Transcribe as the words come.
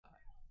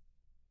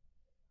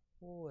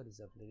What is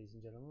up, ladies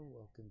and gentlemen?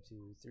 Welcome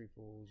to Three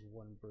Fools,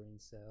 One Brain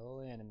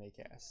Cell Anime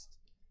Cast.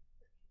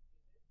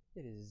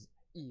 It is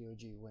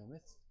EOG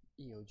Weymouth,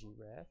 EOG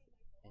Wrath,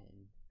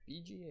 and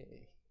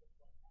BGA.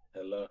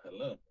 Hello,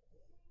 hello.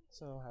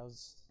 So,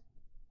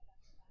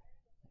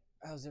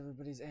 how's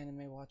everybody's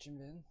anime watching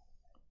been?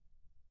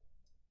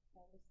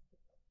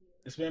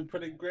 It's been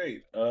pretty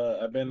great.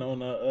 I've been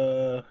on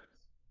a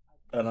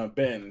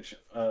binge.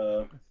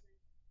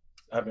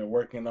 I've been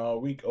working all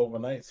week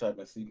overnight, so I've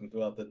been sleeping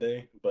throughout the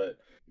day. But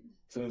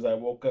as soon as I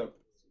woke up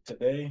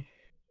today,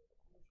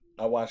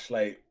 I watched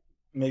like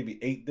maybe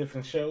 8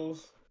 different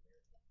shows,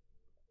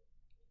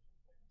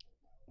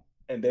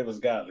 and they was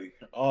godly.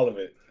 All of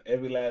it,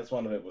 every last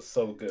one of it was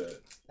so good.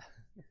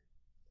 I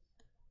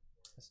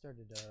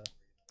started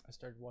I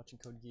started watching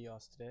Code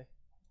Geass today.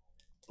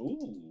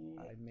 Ooh,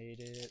 I made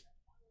it.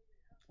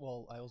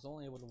 Well, I was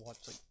only able to watch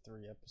like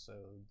 3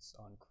 episodes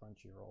on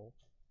Crunchyroll,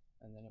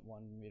 and then it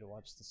wanted me to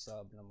watch the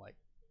sub, and I'm like,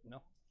 no,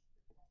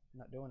 I'm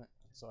not doing it.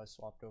 So I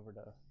swapped over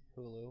to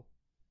Hulu,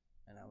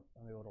 and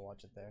I'm able to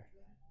watch it there.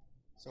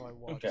 So I okay,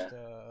 watched.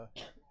 I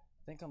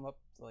think I'm up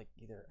to like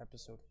either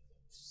episode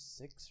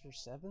 6 or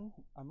 7.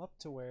 I'm up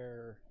to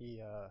where they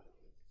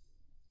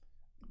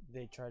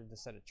tried to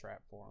set a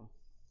trap for him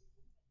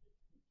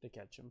to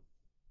catch him.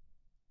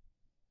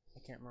 I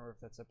can't remember if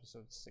that's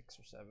episode 6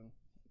 or 7.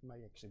 It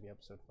might actually be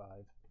episode 5.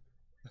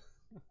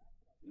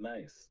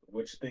 nice.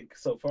 What you think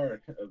so far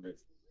of it,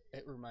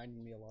 It reminded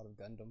me a lot of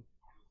Gundam.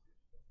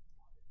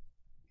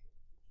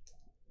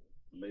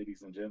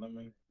 ladies and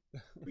gentlemen?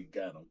 We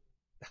got them.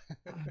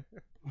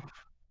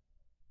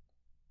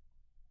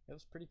 It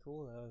was pretty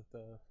cool.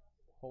 The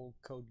whole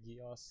Code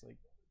Geass, like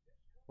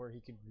where he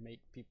could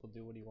make people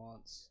do what he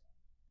wants,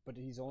 but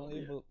he's Oh only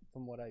yeah. able,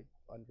 from what I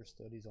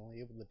understood, he's only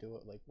able to do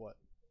it like what,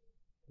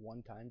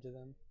 one time to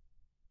them.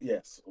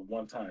 Yes,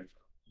 one time.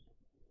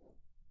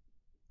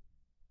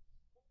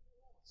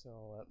 So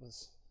that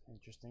was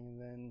interesting. And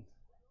then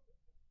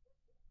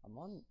I'm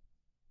on.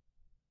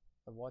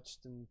 I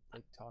watched him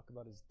like talk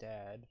about his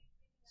dad.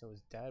 So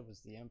his dad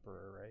was the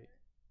emperor, right?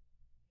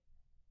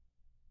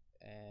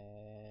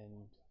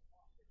 And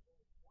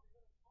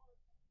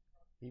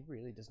he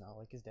really does not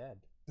like his dad.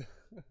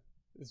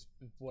 Is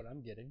what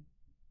I'm getting.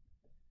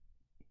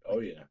 Oh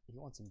Like yeah. he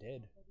wants him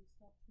dead.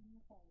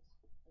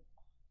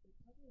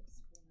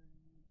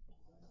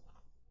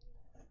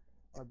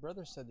 My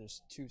brother said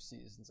there's 2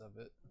 seasons of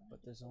it,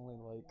 but there's only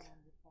like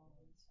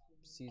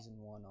season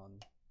 1 on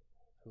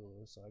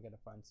Hulu, so I gotta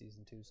find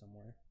season 2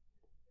 somewhere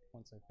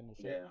once I finish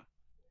it. Yeah.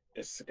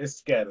 It's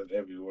scattered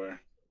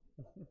everywhere.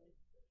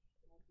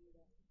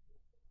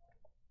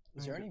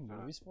 Is I there think any it's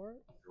movies for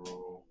it?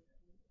 roll.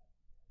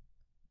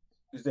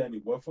 Is there any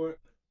word for it?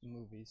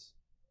 Movies.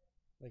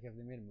 Like, have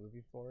they made a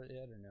movie for it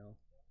yet, or no?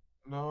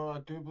 No, I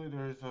do believe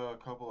there's a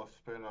couple of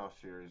spin-off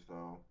series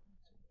though.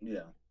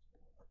 Yeah.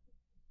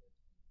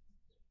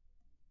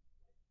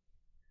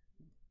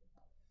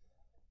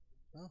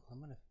 Well, I'm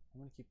gonna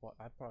keep.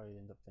 I probably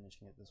end up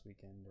finishing it this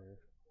weekend or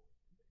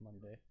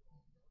Monday.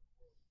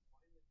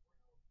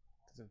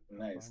 Cause if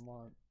Nice. I'm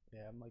on,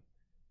 yeah, I'm like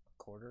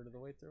a quarter of the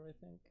way through. I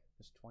think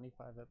there's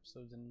 25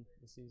 episodes in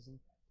the season,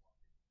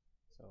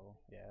 so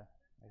yeah,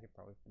 I could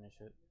probably finish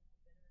it.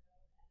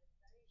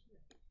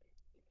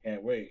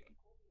 Can't wait.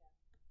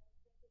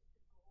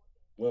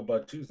 What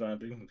about you,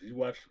 Zombie? Did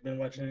you been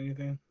watching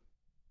anything?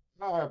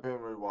 I've been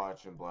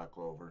rewatching Black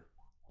Clover.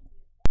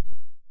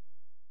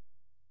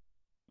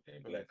 Okay,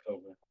 Been, Black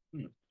Clover.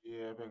 Hmm.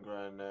 yeah, I've been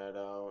grinding that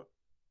out.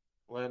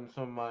 Letting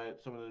some of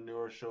the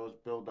newer shows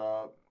build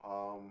up.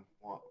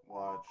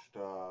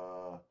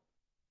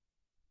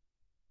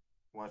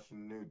 Watched the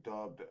new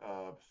dubbed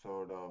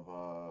episode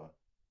of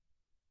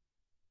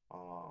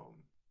um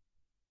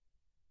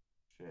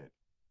shit.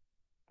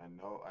 I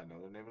know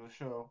the name of the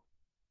show.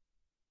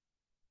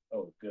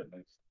 Oh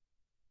goodness.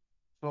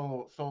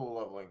 Solo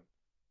leveling.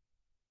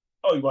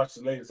 Oh, you watched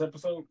the latest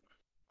episode?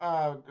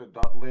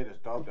 The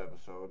latest dubbed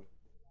episode.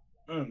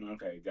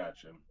 Okay,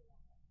 gotcha.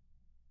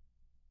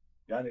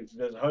 Y'all need to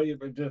just hurry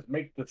up and just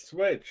make the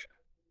switch.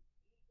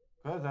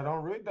 Cause I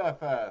don't read that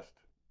fast.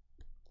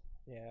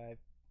 Yeah,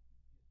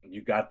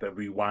 You got the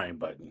rewind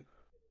button.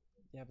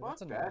 yeah, but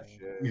that's Fuck that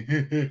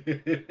annoying.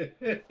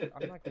 shit.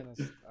 I'm not gonna.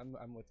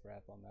 I'm with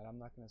Wrath on that. I'm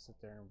not gonna sit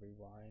there and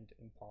rewind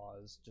and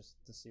pause just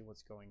to see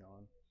what's going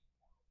on.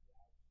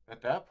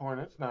 At that point,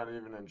 it's not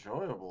even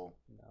enjoyable.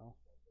 No.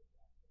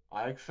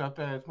 I accept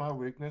that it's my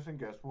weakness, and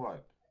guess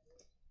what?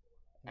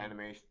 And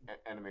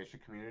Animation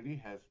community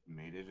has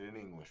made it in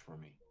English for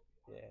me.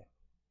 yeah,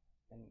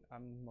 and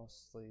I'm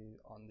mostly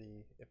on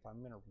the. If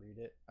I'm gonna read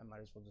it, I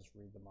might as well just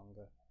read the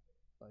manga,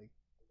 like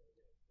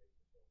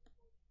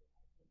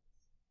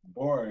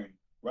Boring.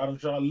 Why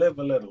don't y'all live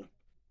a little?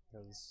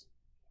 because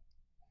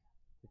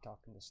you're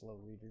talking to slow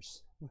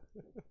readers,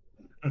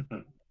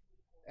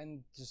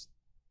 and just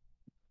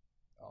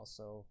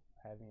also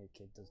having a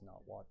kid does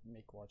not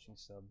make watching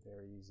sub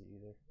very easy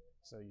either.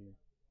 So you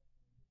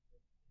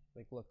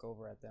like look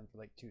over at them for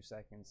like 2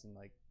 seconds and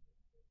like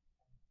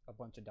a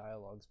bunch of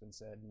dialogue's been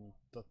said, and you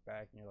look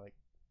back and you're like,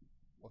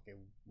 okay,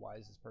 why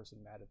is this person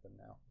mad at them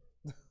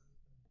now?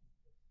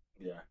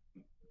 Yeah,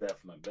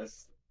 definitely.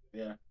 That's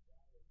yeah,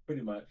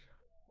 pretty much.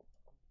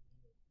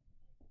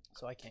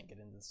 So I can't get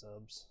into the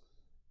subs.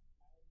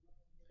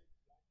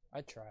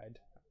 I tried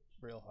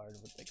real hard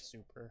with like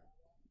Super,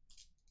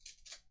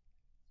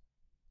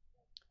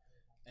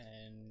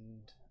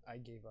 and I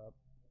gave up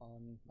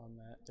on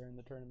that during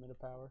the Tournament of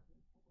Power.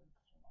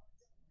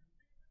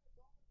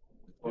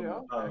 Yeah,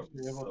 I'm Oh,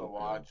 actually able to so good.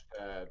 watch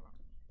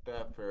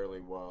that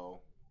fairly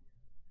well.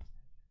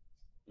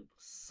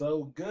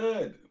 So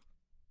good.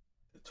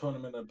 The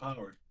Tournament of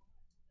Power.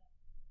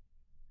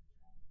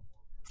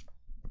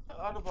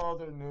 Out of all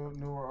their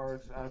newer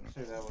arcs, I'd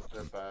say that was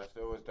their best.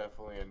 It was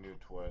definitely a new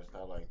twist.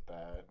 I like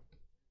that.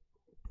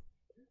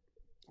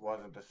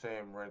 Wasn't the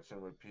same rinse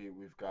and repeat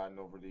we've gotten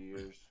over the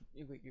years.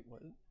 Wait,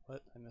 what?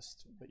 What? I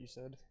missed what you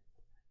said.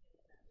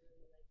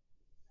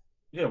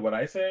 Yeah, what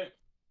I said.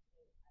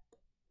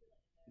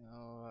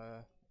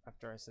 No,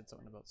 after I said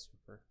something about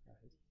Super, I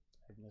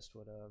missed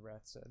what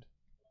Wrath said.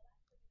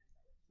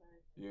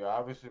 You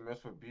obviously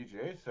missed what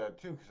BJ said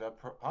too, because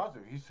I'm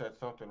positive he said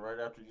something right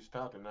after you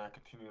stopped, and I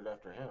continued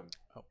after him.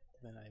 Oh,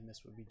 then I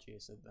missed what BJ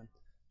said then.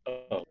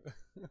 Oh,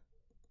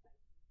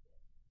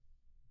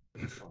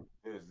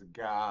 This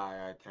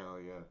guy, I tell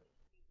you.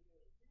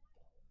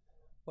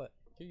 What?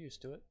 You're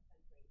used to it.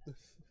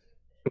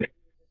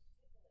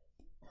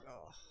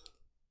 Oh,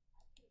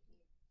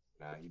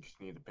 Nah, you just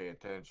need to pay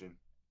attention.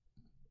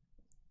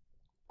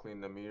 Clean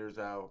the ears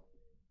out.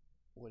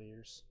 what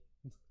ears?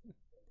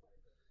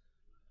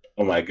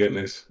 oh my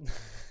goodness.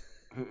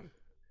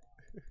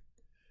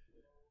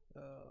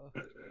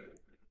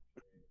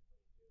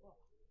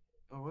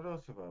 Oh, what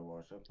else have I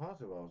watched? I'm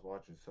positive I was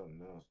watching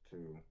something else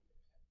too.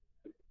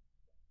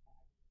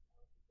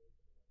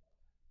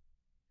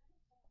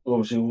 What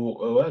was you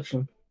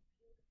watching?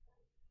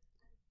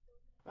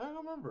 I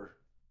don't remember.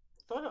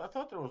 I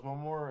thought there was one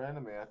more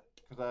anime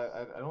because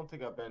I don't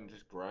think I've been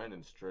just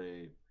grinding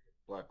straight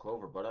Black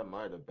Clover, but I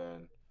might have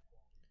been.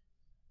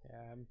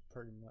 Yeah, I'm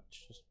pretty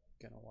much just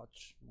gonna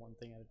watch one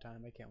thing at a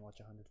time. I can't watch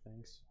 100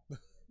 things.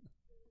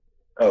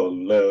 Oh,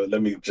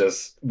 let me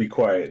just be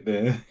quiet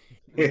then.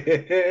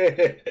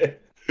 BGA,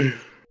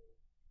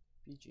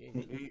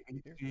 He,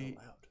 he, you're real he,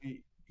 loud.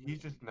 he's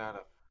just not a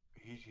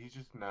he's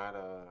just not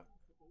a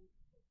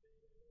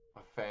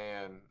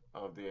fan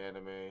of the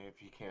anime. If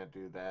he can't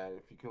do that,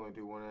 if you can only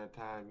do one at a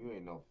time, you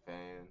ain't no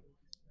fan.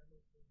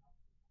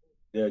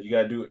 Yeah, you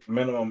gotta do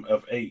minimum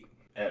of 8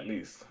 at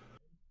least.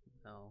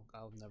 No,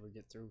 I'll never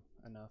get through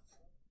enough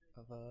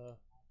of a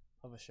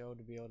show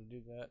to be able to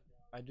do that.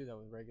 I do that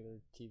with regular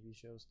TV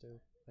shows too.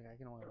 Like I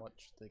can only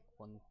watch like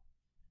one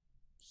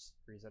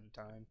series at a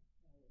time.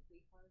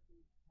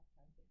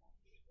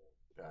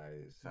 Guy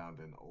is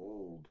sounding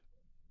old.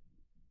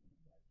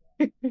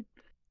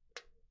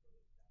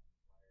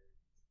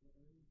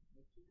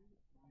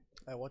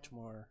 I watch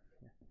more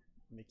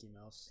Mickey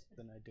Mouse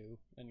than I do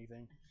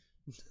anything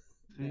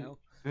See, now.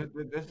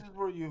 this is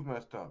where you've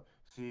messed up.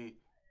 See,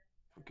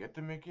 forget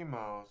the Mickey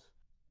Mouse.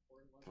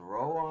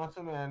 Throw on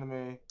some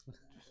anime. Just,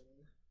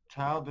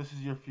 child, this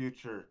is your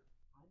future.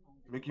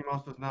 Mickey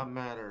Mouse does not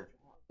matter.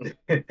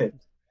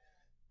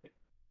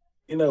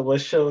 You know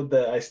what show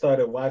that I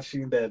started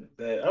watching that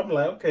I'm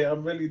like, okay,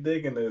 I'm really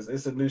digging this.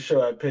 It's a new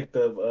show I picked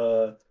up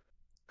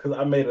because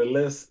I made a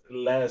list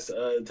last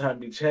time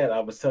we chat. I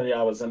was telling you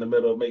I was in the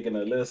middle of making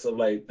a list of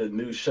like the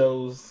new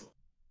shows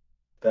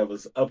that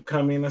was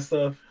upcoming and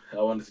stuff.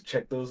 I wanted to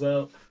check those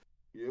out.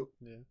 Yep.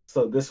 Yeah.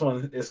 So this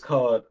one is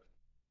called.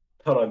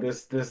 Hold on,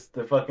 this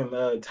the fucking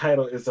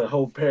title is a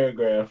whole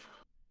paragraph.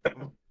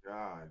 Oh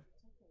God.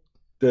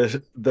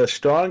 The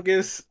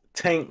strongest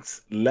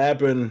tanks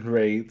labyrinth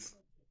raids.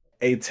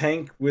 A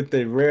tank with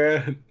a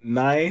rare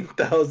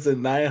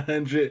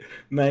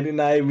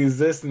 9,999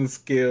 resistance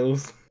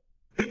skills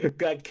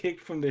got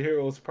kicked from the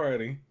hero's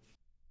party.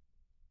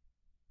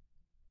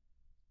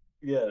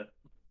 Yeah.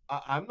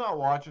 I'm not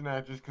watching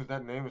that just because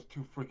that name is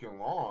too freaking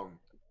long.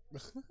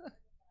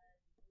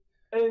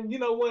 And you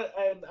know what?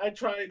 And I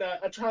try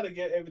to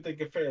get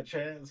everything a fair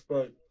chance,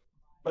 but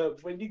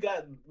when you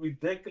got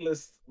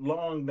ridiculous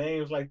long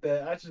names like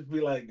that, I just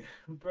be like,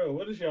 bro,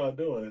 what is y'all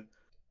doing?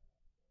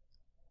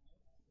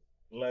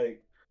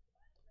 Like,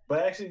 but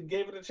I actually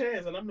gave it a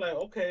chance, and I'm like,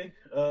 okay.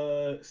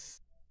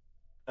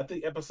 I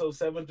think episode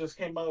 7 just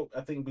came out.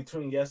 I think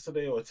between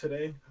yesterday or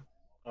today.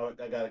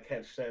 I gotta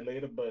catch that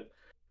later, but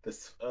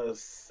this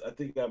I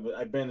think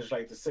I binged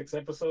like the 6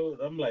 episode.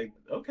 I'm like,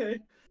 okay,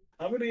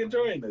 I'm really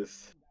enjoying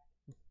this.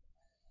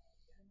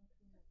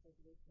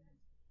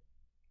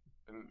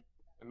 And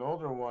an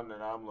older one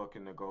that I'm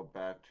looking to go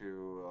back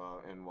to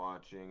and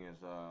watching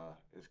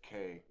is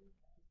K.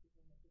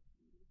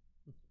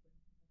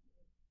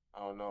 I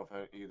don't know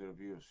if either of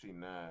you have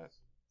seen that.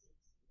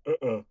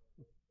 Uh-uh.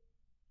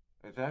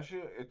 It's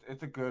actually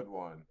it's a good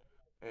one.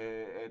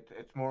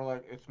 It's more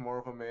like it's more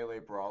of a melee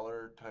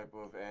brawler type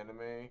of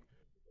anime.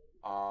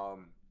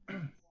 Um,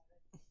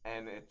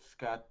 and it's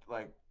got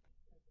like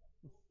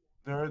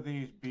there are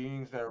these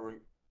beings that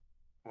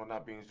well,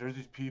 not beings. There's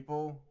these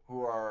people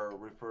who are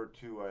referred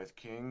to as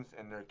kings,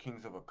 and they're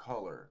kings of a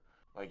color.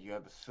 Like you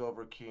have the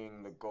silver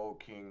king, the gold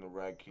king, the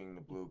red king,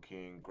 the blue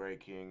king, gray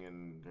king,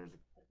 and there's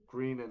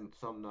green and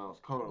something else,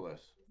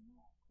 colorless.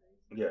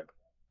 Yeah.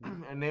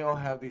 And they all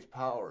have these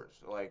powers.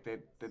 Like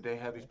they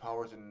have these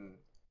powers, and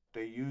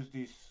they use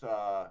these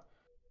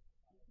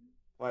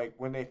like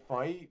when they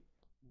fight,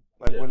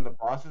 like Yeah. when the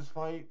bosses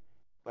fight,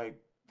 like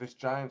this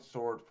giant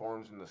sword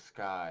forms in the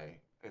sky.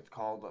 It's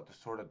called the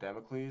Sword of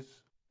Damocles,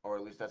 or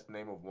at least that's the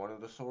name of one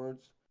of the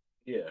swords.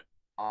 Yeah.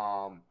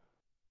 Um,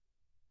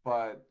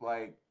 but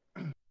like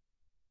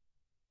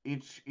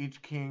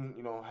each king,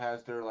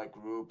 has their like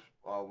group.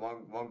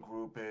 One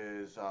group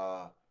is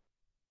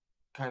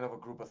kind of a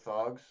group of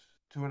thugs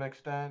to an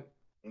extent.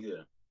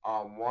 Yeah.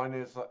 One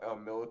is a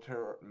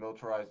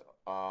militarized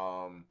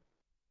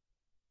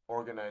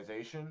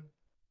organization.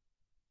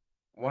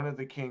 One of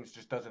the kings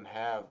just doesn't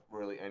have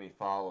really any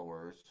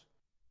followers.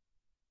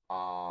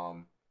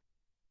 Um,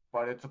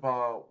 but it's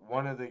about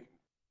one of the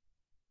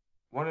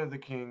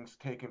kings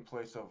taking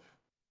place of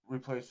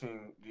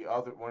replacing the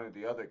other one of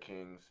the other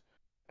kings,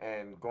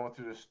 and going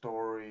through the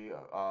story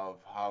of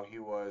how he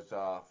was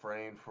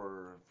framed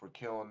for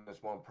killing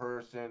this one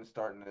person,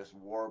 starting this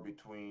war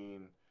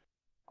between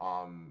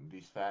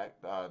these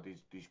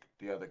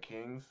the other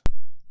kings.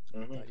 I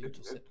Hmm. thought you It's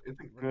just said it's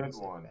it's a were gonna good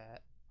say one,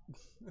 fat.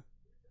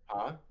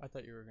 huh? I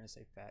thought you were gonna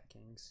say fat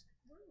kings.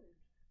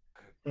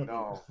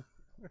 No,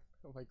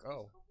 I'm like,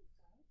 oh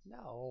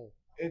no.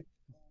 it,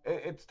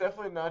 it's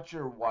definitely not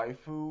your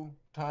waifu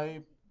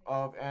type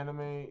of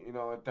anime. It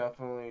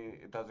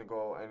doesn't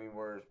go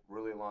anywhere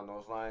really along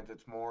those lines.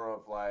 It's more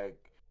of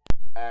like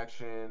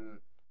action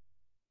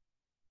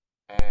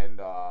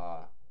and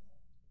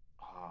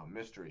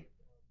mystery.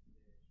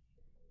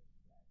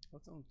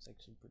 That sounds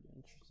actually pretty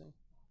interesting.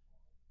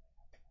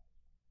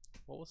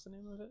 What was the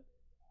name of it?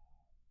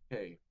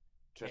 K,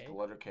 just the K?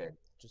 letter K.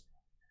 Just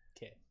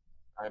K.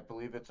 I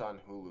believe it's on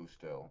Hulu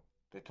still.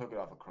 They took it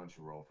off of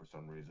Crunchyroll for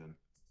some reason.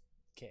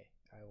 K.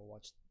 I will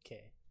watch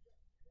K.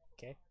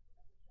 K?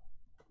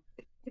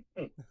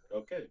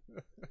 Okay.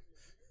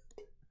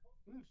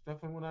 It's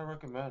definitely one I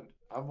recommend.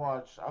 I've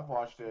watched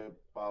it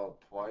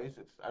about twice.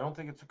 I don't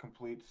think it's a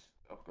complete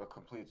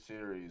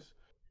series,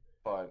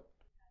 but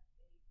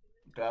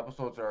the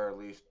episodes are at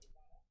least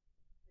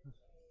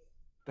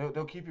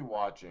they'll keep you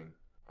watching.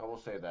 I will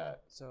say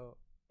that. So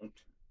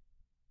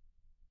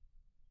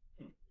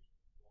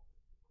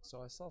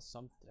I saw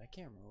something. I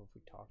can't remember if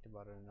we talked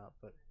about it or not,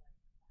 but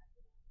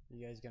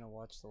you guys gonna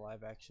watch the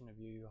live action of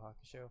Yu Yu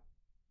Hakusho?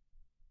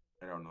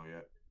 I don't know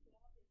yet.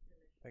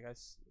 Like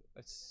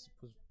was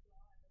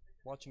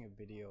watching a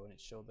video and it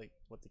showed like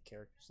what the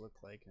characters look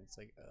like, and it's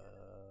like,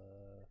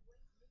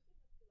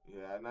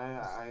 Yeah, and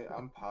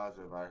I'm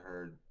positive I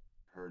heard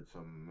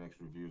some mixed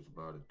reviews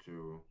about it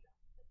too.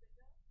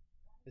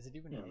 is it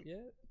even out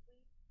yet?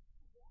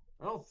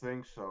 I don't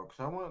think so, because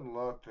I went and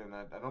looked, and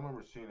I don't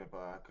remember seeing it,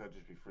 but I could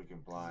just be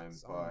freaking 'Cause blind.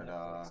 it's on But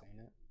Netflix, ain't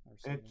it? Or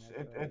something it's like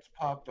it, that. it's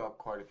popped up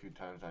quite a few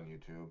times on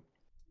YouTube,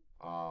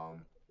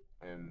 um,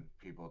 and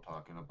people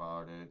talking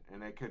about it,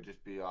 and it could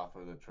just be off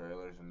of the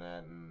trailers and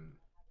that, and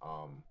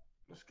um,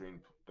 the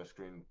screen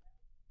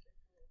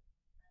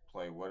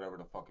play, whatever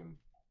the fucking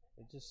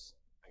It just,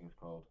 thing's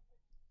called.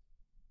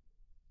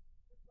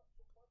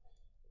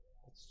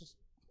 it's just,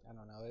 I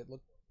don't know.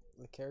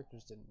 The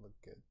characters didn't look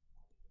good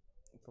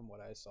from what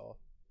I saw.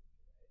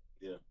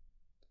 Yeah.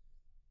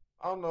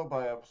 I'll know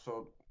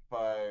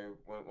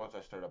once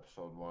I start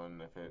episode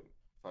one if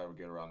I ever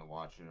get around to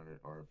watching it,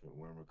 or if it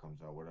whenever it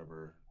comes out,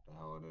 whatever the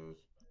hell it is.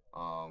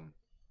 Um,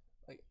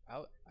 Like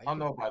I I'll could,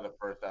 know by the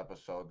first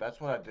episode. That's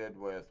what I did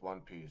with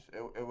One Piece.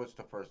 It was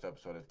the first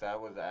episode. If that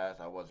was ass,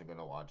 I wasn't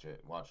gonna watch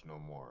it. Watch no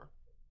more.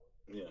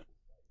 Yeah.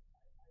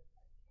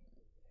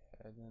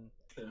 and then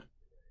Yeah.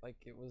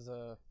 like it was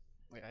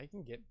like I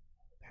can get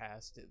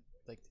past it,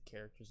 like the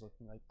characters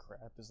looking like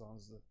crap as long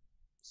as the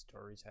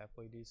story's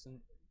halfway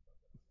decent.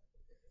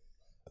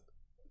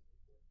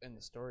 And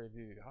the story of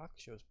Yu Yu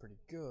Hakusho is pretty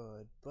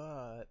good,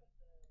 but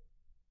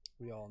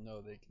we all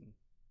know they can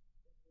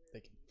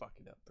fuck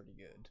it up pretty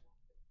good.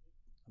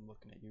 I'm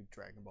looking at you,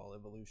 Dragon Ball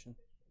Evolution.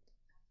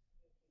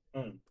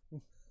 Mm.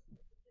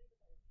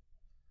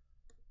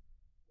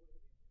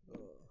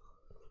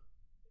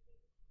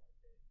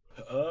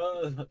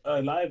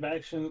 Live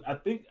action. I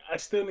think I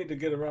still need to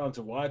get around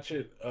to watch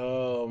it.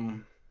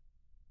 I'm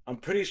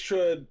pretty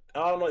sure.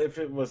 I don't know if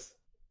it was.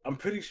 I'm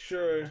pretty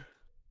sure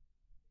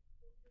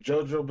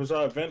JoJo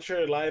Bizarre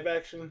Adventure live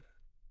action.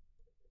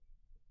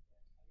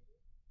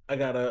 I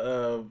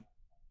gotta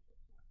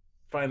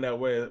find out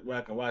where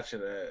I can watch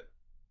it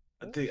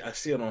at. I think I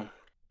see it on.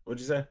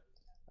 What'd you say?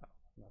 Oh,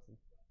 nothing.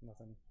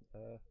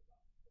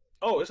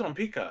 Oh, it's on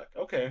Peacock.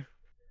 Okay,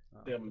 Oh.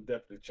 yeah, I'm gonna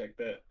definitely check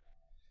that.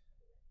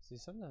 See,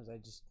 sometimes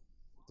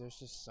there's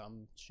just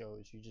some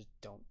shows you just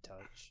don't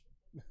touch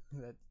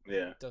that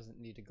Yeah, doesn't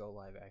need to go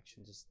live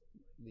action. Just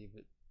leave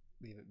it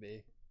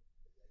be.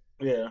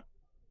 yeah,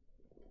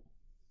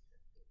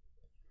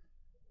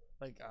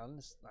 Like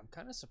honest, I'm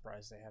kind of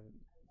surprised they haven't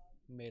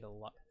made a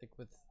lot like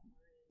with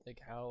like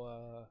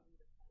how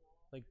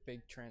like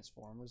big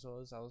Transformers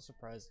was. I was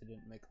surprised they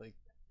didn't make like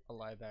a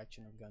live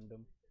action of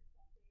Gundam.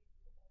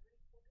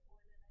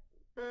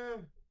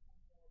 Eh,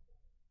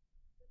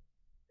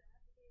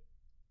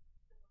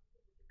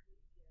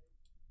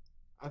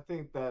 I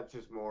think that's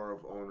just more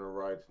of owner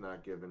rights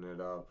not giving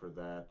it up for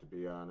that, to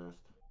be honest.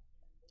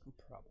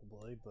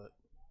 Probably, but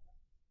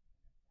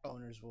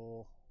owners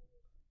will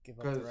give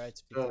up the Because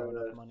rights if you throw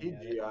enough the money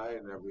at it. CGI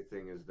and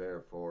everything is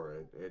there for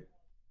it. It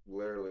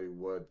literally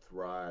would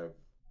thrive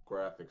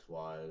graphics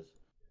wise,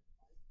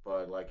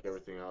 but like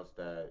everything else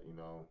that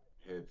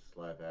hits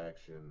live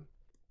action,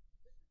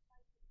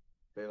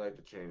 they like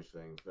to change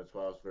things. That's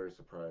why I was very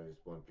surprised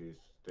One Piece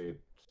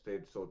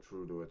stayed so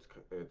true to its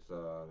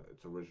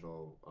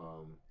original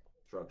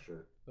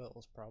structure. But it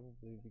was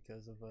probably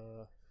because of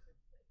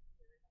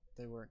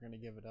they weren't gonna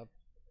give it up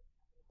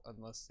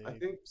unless I they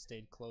think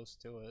stayed close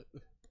to it.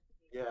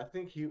 Yeah, I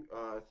think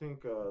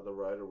the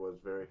writer was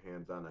very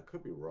hands-on. I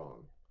could be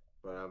wrong,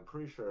 but I'm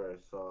pretty sure I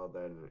saw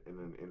that in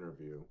an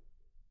interview.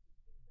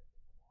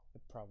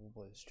 It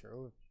probably is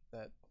true if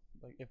that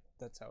like if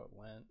that's how it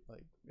went.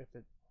 Like if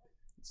it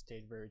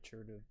stayed very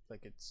true to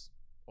like its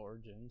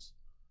origins.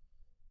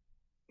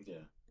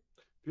 Yeah.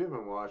 If you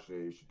haven't watched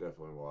it, you should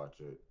definitely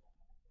watch it,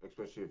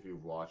 especially if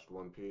you've watched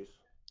One Piece,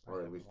 I or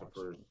at haven't least the watched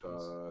first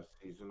One Piece.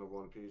 season of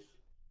One Piece.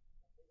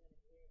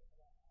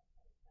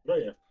 But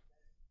yeah,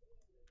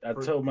 I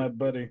First told two, my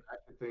buddy.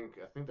 I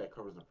think that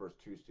covers the first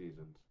two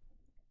seasons.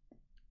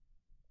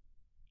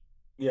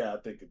 Yeah, I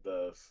think it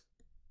does.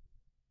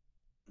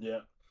 Yeah.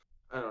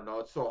 I don't know.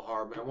 It's so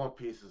hard, man. One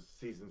Piece's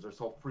seasons are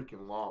so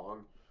freaking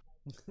long.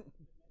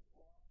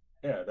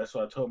 Yeah, that's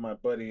what I told my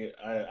buddy.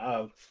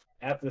 I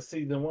after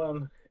season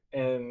one,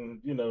 and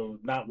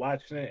not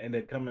watching it, and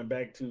then coming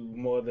back to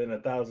more than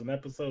 1,000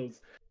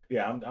 episodes.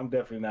 Yeah, I'm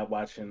definitely not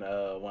watching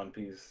One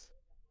Piece.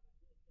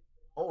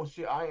 Oh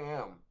shit, I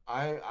am.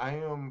 I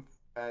am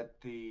at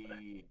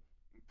the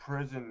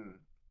prison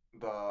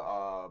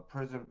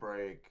prison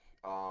break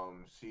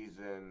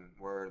season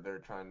where they're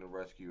trying to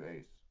rescue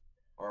Ace.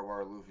 Or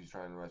where Luffy's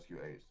trying to rescue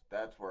Ace.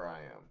 That's where I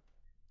am.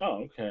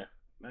 Oh, okay,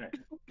 nice.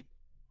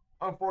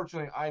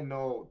 Unfortunately, I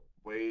know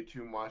way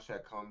too much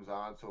that comes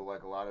on, so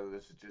like a lot of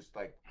this is just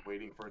like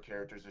waiting for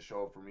characters to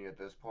show up for me at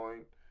this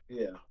point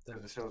Yeah, The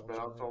because the show's been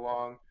on nostalgia, so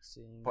long.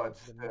 seeing But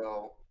them.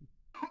 still,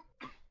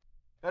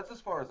 that's as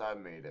far as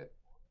I've made it.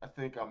 I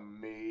think I'm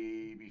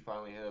maybe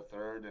finally hit a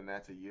third, and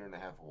that's a year and a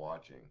half of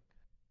watching,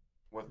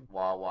 with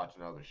while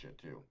watching other shit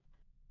too.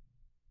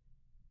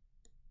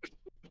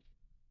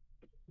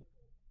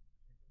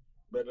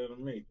 better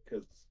than me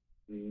because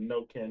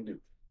no can do.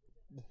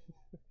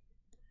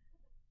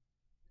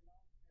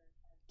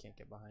 Can't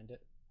get behind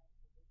it.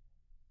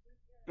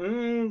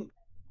 Mm,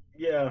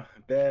 yeah,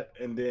 that,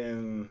 and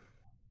then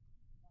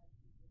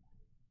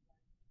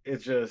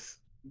it's just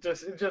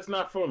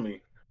not for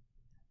me.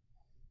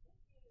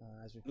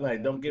 As we found Like,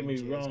 out, don't get me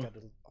BJ's wrong. got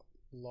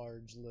a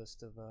large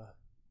list of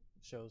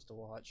shows to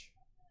watch.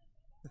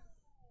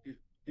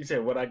 You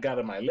said what I got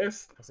on my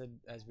list? I said,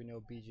 as we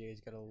know, BJ's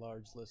got a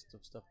large list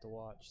of stuff to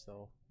watch.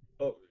 So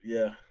Oh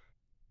yeah,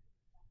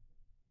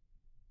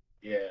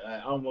 yeah. I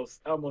almost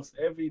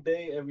every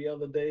day, every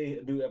other day,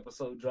 a new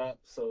episode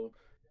drops. So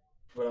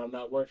when I'm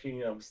not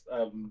working,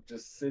 I'm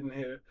just sitting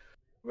here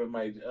with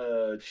my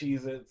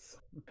Cheez-Its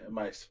and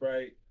my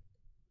Sprite,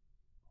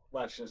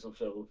 watching some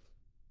shows.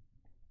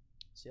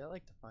 see, I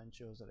like to find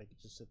shows that I could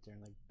just sit there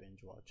and like binge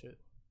watch it.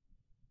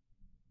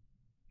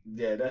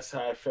 Yeah, that's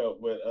how I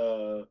felt with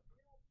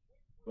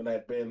when I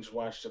binge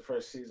watched the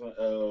first season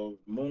of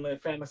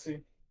Moonlight Fantasy.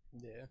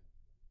 Yeah.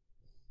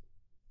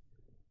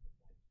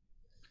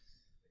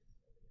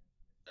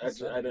 I What's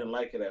that I didn't about?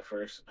 like it at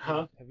first, Have,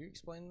 huh? have you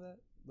explained that?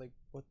 Like,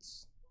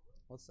 what's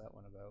that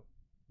one about?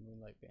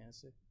 Moonlight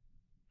Fantasy.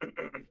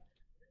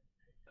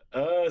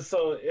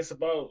 So it's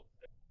about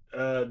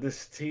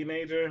this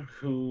teenager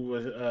who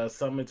was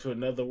summoned to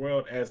another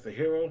world as the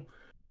hero,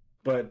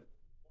 but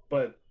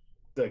but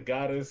the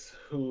goddess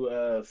who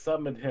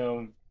summoned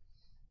him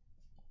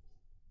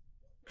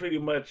pretty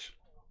much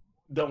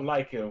don't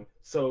like him.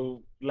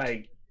 So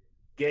like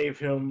gave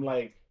him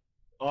like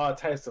all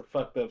types of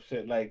fucked up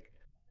shit, like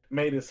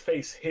made his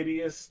face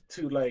hideous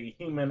to like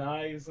human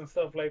eyes and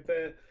stuff like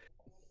that.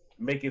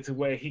 Make it to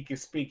where he can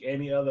speak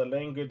any other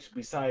language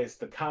besides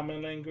the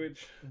common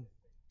language.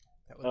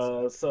 That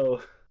would suck.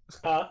 So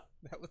huh?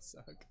 That would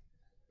suck.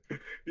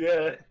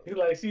 Yeah, he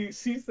like she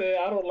said,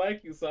 I don't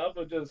like you, so I'm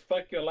gonna just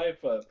fuck your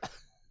life up.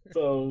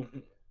 So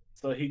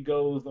so he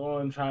goes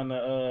on trying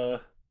to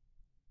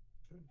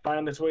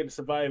find his way to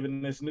survive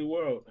in this new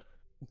world.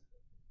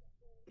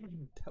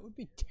 That would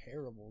be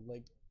terrible.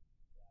 Like,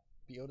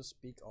 be able to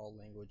speak all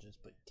languages,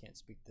 but can't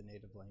speak the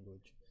native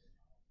language.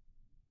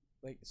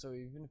 Like, so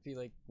even if he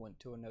like went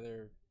to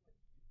another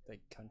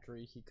like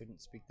country, he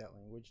couldn't speak that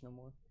language no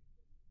more.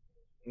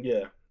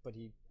 Yeah, But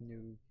he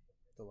knew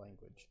the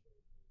language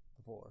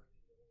before.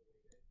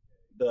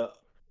 the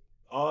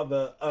all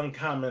the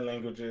uncommon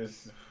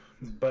languages,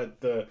 but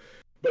the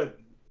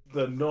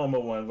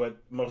normal one, what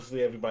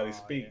mostly everybody Oh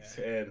speaks,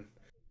 yeah.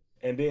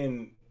 and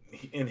then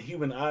in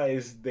human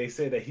eyes, they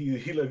say that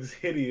he looks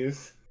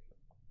hideous.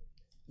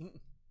 Mm.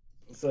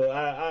 So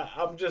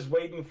I'm just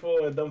waiting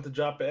for them to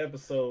drop an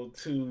episode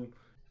to,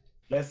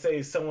 let's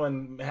say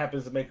someone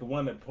happens to make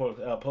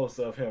a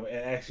poster of him and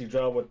actually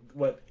draw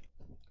what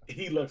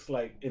he looks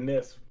like in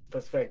this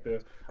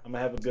perspective. I'm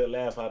gonna have a good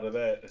laugh out of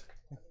that.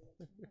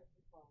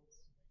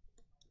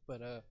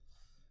 But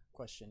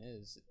question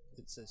is,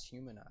 it says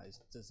human eyes.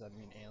 Does that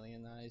mean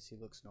alien eyes? He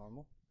looks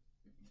normal.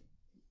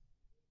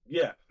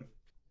 Yeah.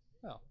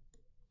 Oh,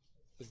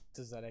 but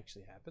does that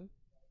actually happen?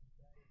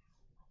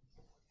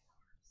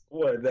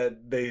 What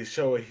that they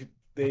show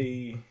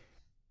they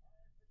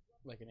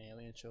Like an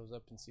alien shows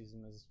up and sees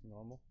him as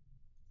normal?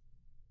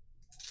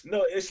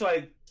 no, it's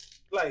like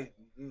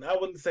I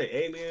wouldn't say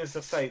aliens,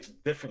 it's like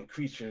different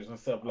creatures and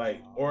stuff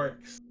like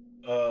orcs,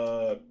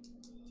 uh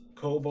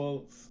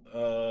kobolds,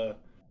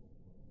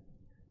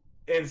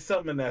 in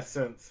some in that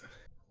sense.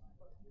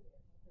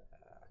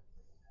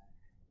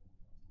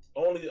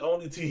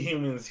 Only to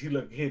humans he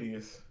look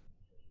hideous.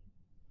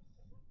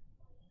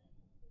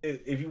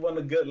 If you want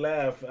a good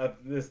laugh,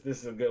 this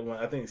is a good one.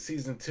 I think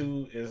season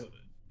 2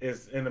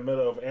 is in the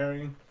middle of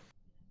airing.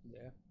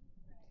 Yeah.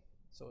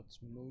 So it's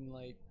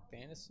Moonlight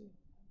Fantasy?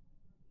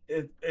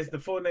 It's the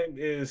full name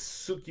is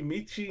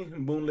Tsukimichi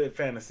Moonlit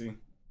Fantasy.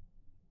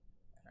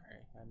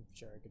 Alright, I'm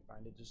sure I could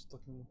find it just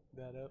looking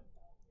that up.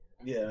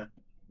 Yeah,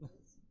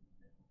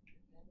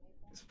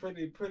 it's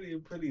pretty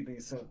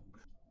decent.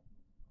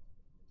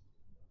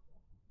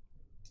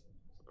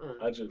 Alright,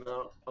 I just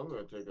now I'm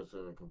gonna take us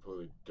in a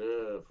completely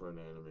different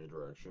anime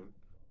direction,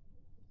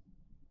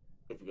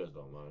 if you guys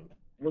don't mind.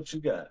 what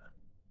you got?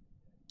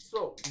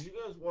 So, did you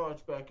guys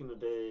watch back in the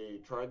day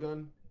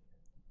Trigun?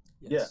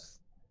 Yes. Yes.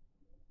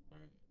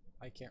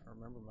 I can't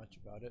remember much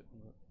about it,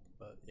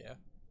 but yeah.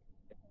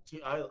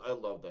 See, I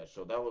love that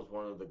show. That was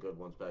one of the good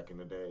ones back in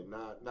the day.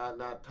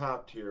 Not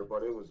top tier,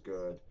 but it was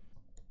good.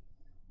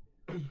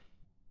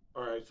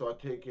 All right, so I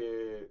take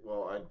it.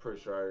 Well, I'm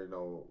pretty sure I already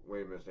know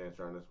Wayman's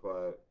answer on this,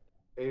 but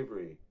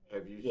Avery,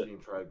 have you Yeah. seen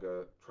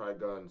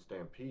Trigun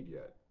Stampede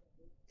yet?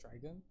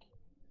 Trigun?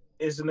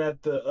 Isn't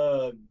that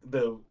the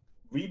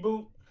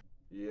reboot?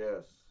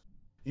 Yes.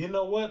 You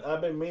know what?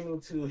 I've been meaning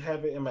to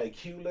have it in my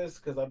queue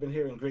list because I've been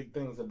hearing great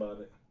things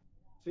about it.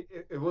 See,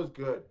 it was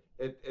good.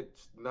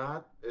 It's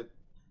not it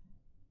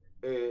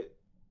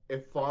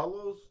it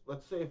follows.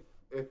 Let's say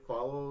it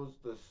follows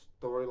the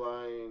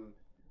storyline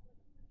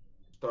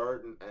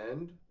start and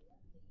end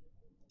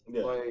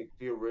Yeah. like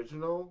the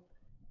original,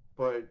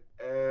 but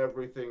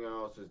everything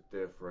else is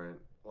different.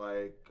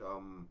 Like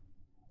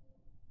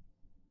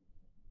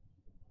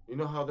you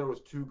know how there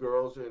was two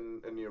girls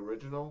in the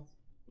original?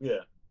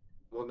 Yeah.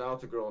 Well, now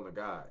it's a girl and a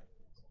guy,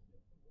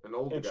 an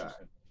older guy,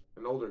 Interesting.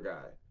 an older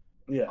guy.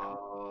 Yeah.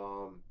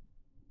 Um,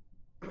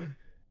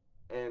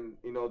 and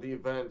the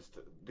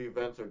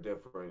events are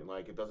different.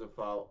 Like it doesn't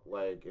follow.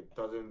 Like it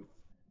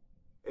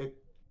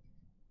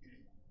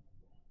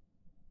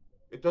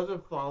it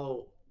doesn't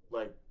follow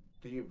like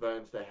the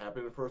events that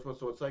happened in the first one.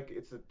 So it's like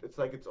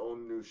its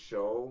own new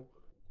show,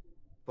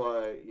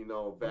 but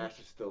Vash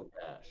is still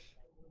Vash.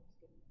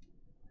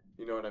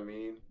 You know what I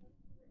mean?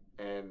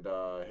 And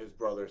his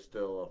brother's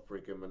still a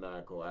freaking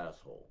maniacal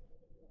asshole.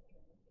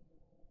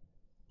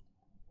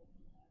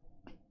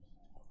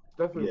 It's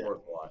definitely Yeah.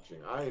 worth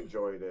watching. I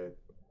enjoyed it.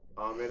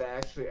 It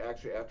actually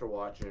after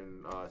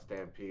watching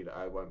Stampede,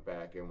 I went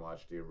back and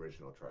watched the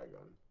original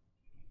Trigun.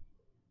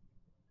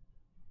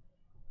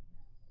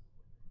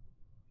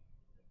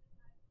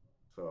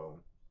 So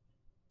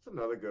it's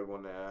another good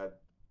one to add,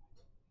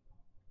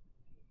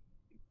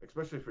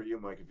 especially for you,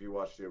 Mike, if you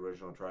watched the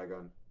original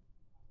Trigun.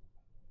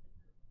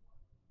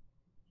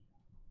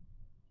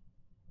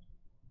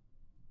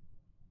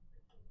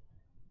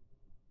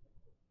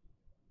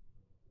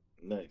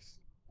 Nice.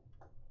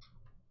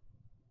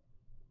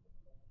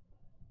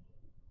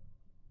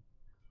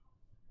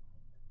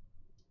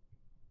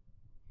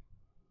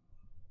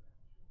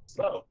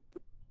 So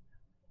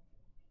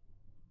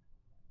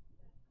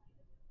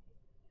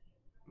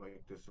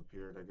Mike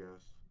disappeared, I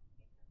guess.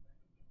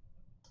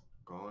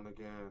 Gone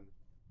again.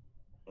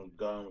 I'm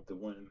gone with the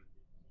wind.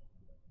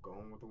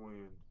 Gone with the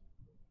wind.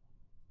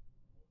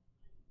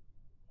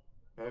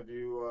 Have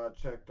you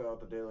checked out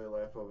the daily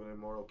life of an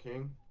immortal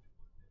king?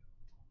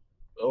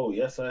 Oh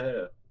yes, I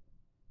have.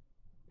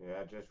 Yeah,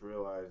 I just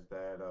realized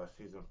that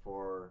season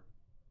four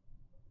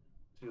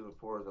is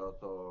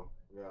also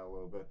got a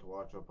little bit to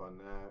watch up on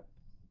that.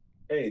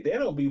 Hey, they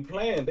don't be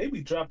playing. They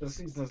be dropping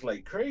seasons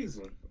like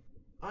crazy.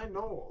 I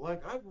know,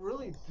 like I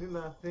really did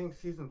not think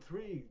season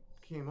three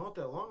came out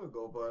that long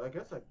ago, but I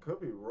guess I could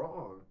be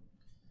wrong.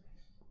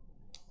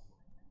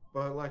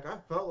 But like I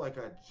felt like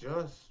I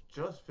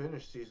just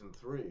finished season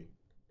three,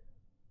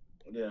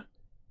 Yeah.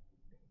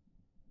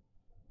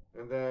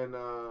 and then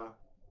I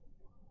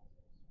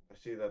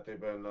see that they've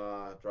been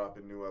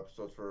dropping new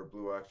episodes for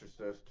Blue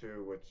Exorcist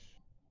too, which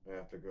I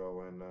have to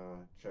go and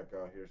check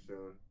out here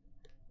soon.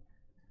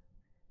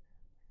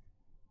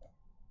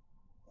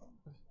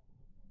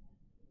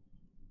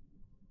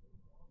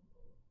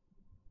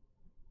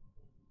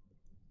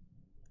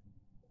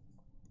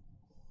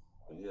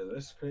 Yeah,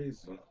 that's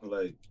crazy.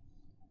 Like,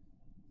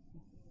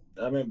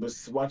 I remember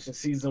watching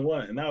season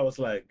one, and I was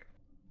like,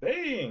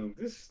 "Dang,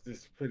 this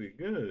is pretty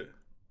good."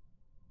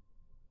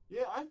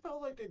 Yeah, I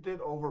felt like they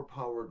did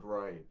overpowered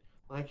right.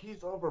 Like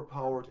he's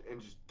overpowered and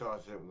just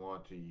doesn't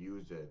want to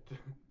use it.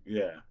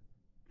 Yeah.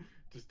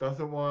 Just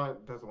doesn't want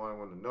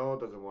anyone to know,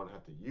 doesn't want to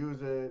have to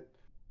use it.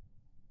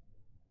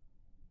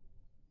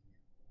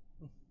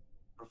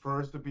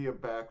 Prefers to be a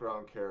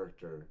background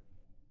character.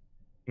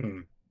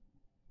 Hmm.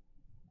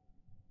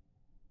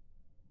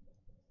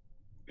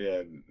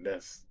 Yeah,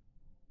 that's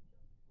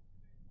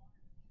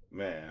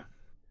man.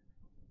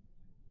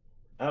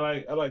 I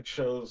like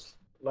shows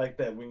like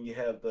that when you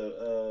have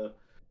the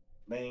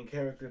main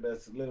character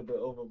that's a little bit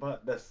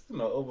overpowered. That's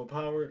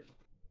overpowered.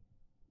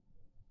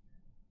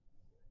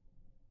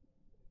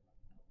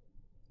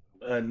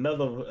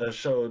 Another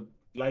show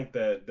like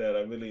that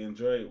I really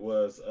enjoyed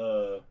was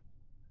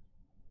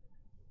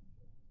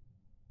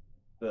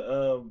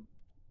the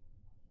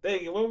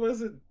dang, what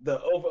was it?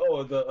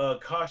 The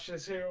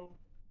cautious hero.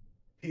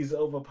 He's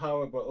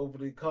overpowered but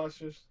overly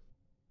cautious.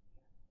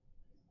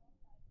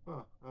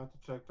 Huh, I have to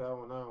check that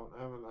one out.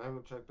 I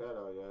haven't checked that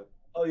out yet.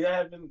 Oh yeah, I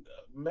haven't.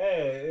 Man,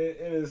 it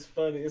is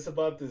funny. It's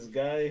about this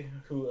guy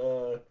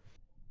who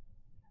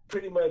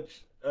pretty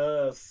much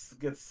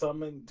gets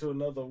summoned to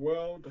another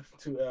world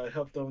to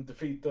help them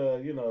defeat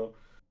the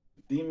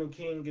Demon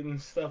King and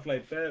stuff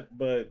like that.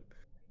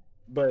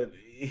 But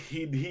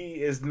he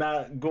is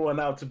not going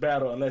out to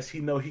battle unless he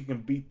know he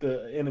can beat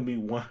the enemy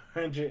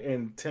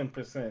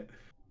 110%.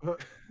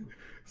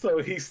 So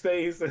he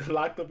stays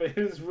locked up in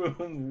his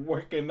room,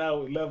 working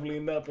out,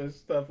 leveling up and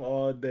stuff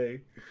all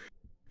day.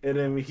 And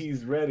then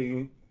he's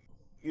ready.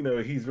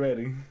 He's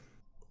ready.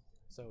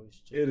 So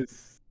It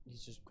is,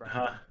 he's just huh?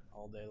 grinding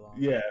all day long.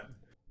 Yeah,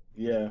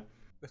 yeah.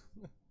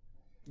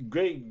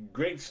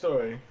 Great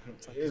story.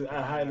 It's like he's I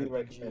playing an highly RPG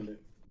recommend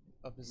it.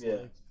 of his Yeah.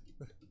 life.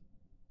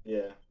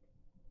 Yeah.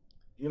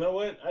 You know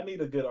what? I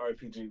need a good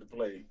RPG to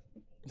play.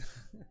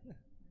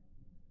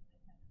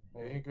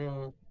 I ain't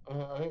gonna.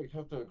 I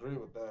have to agree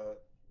with that.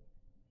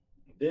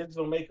 They just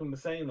don't make them the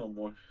same no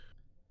more.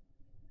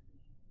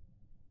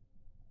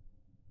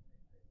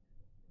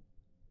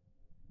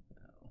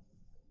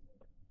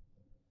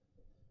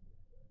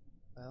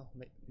 No. Well,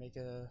 make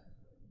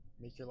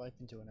your life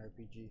into an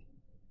RPG.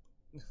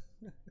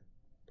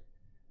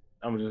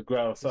 I'm gonna just go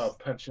outside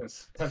punching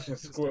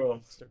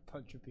squirrels. Start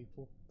punching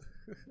people.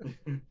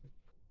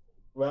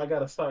 Well, I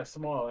gotta start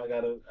small. I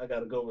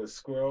gotta go with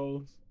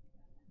squirrels,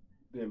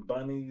 then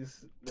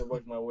bunnies, then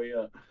work my way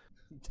up.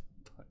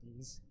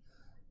 Bunnies.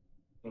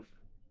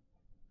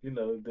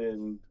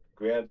 Then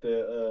grab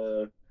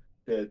the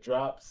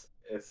drops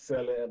and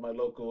sell it at my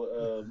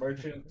local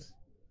merchants.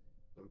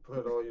 And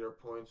put all your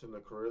points in the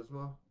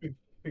charisma.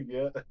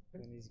 Yeah.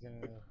 Then he's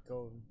gonna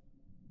go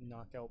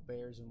knock out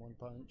bears in one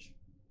punch.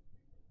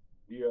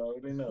 You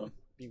already know.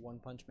 Be One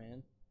Punch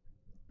Man.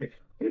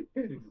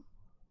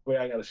 Wait,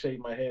 I gotta shave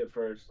my head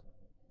first.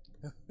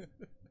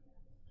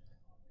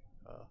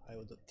 I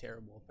would look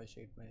terrible if I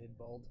shaved my head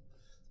bald.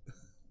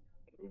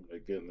 Oh my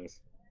goodness.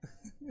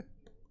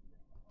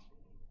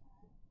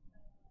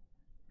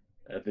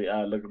 I think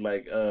I look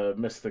like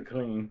Mr.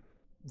 Clean.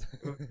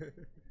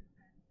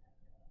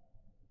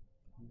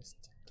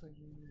 Mr.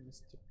 Clean,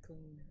 Mr.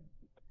 Clean.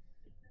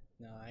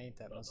 No, I ain't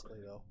that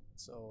muscly though,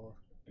 so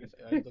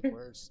I'd look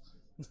worse.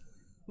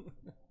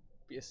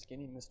 Be a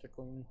skinny Mr.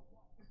 Clean.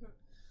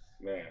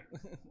 Man.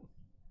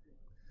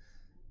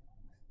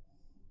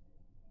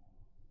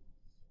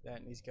 That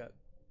and he's got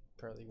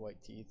pearly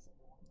white teeth.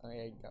 I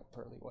ain't got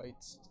pearly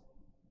whites.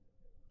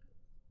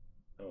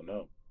 Oh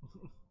no.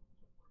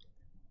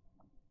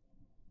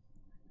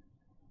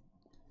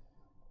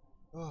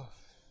 Oh.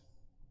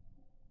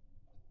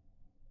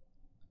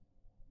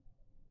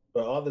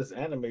 But all this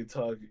anime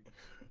talk,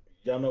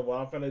 y'all know what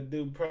I'm gonna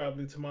do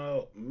probably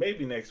tomorrow,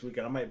 maybe next week.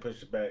 I might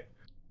push it back.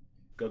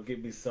 Go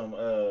get me some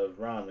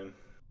ramen,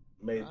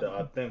 made the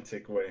Ramen?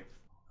 authentic way.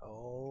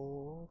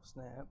 Oh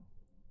snap.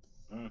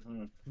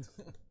 Mm-hmm.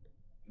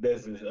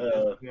 This is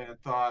Man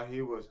thought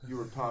you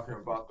were talking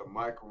about the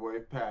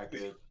microwave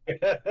package.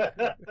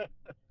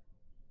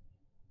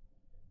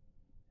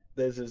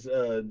 there's this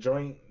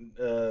joint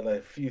like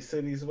a few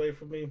cities away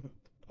from me.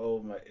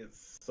 Oh my,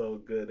 it's so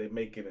good. They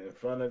make it in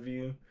front of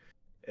you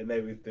and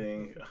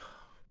everything.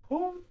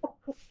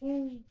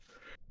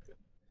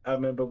 I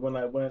remember when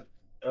I went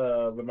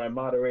with my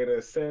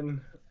moderator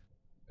Sin.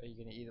 Are you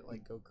gonna eat it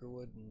like Goku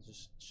would and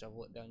just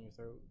shovel it down your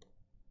throat?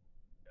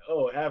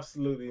 Oh,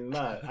 absolutely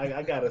not.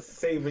 I gotta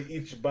savor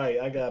each bite.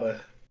 I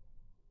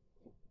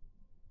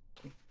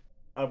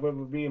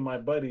remember me and my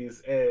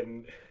buddies,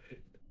 and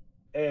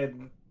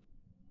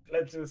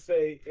let's just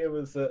say it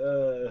was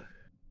a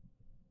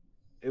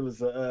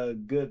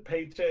good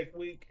paycheck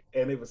week,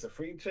 and it was a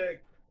free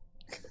check.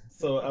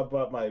 So I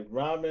bought my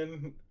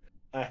ramen.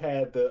 I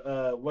had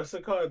the what's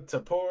it called,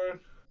 tempura.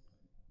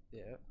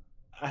 Yeah.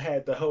 I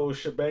had the whole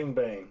shebang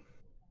bang,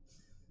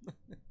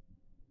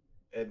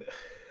 and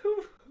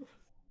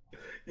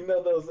You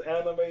know those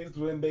animes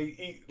when they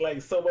eat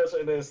like so much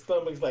and their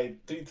stomach's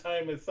like 3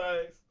 times its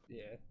size?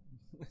 Yeah.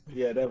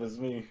 Yeah, that was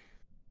me.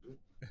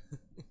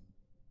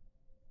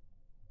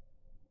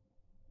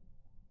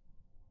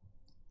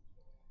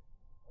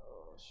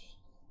 Oh,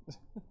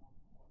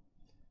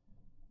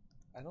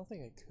 I don't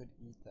think I could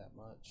eat that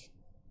much.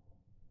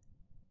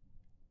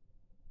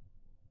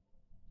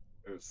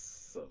 It was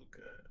so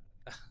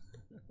good.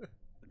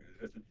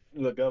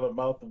 Look, out of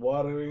mouth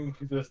watering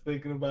just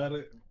thinking about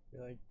it.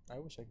 You're like, I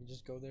wish I could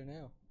just go there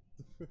now.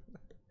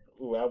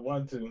 Ooh, I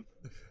want to.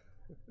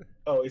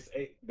 Oh, it's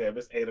 8. Damn,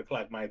 it's 8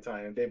 o'clock my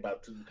time. They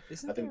about to. I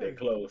Isn't think they there?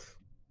 close.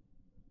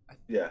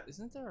 Yeah.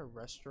 Isn't there a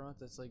restaurant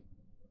that's like?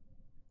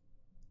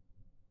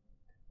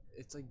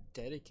 It's like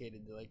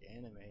dedicated to like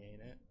anime,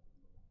 ain't it?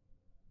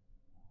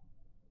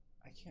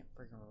 I can't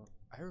freaking remember.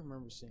 I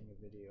remember seeing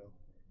a video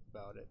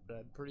about it, but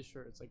I'm pretty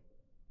sure it's like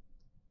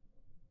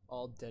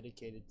all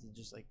dedicated to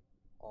just like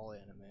all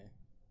anime.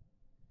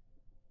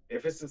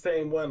 If it's the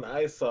same one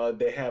I saw,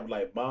 they have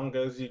like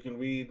mangas you can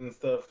read and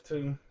stuff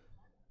too.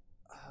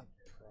 Uh,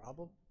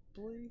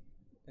 Probably.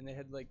 And they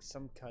had like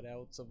some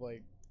cutouts of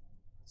like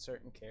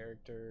certain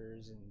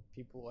characters and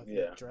people I think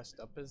Yeah. dressed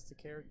up as the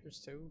characters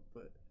too,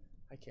 but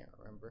I can't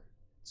remember.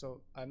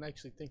 So I'm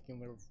actually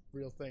thinking of a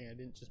real thing. I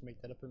didn't just make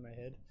that up in my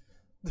head.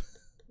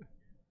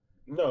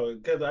 No,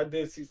 because I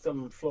did see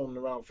something floating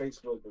around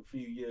Facebook a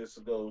few years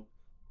ago.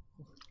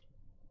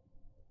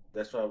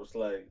 That's why I was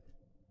like,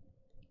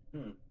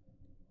 hmm.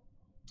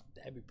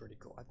 That'd be pretty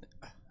cool. I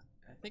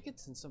think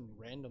it's in some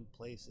random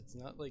place. It's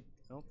not like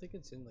I don't think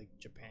it's in like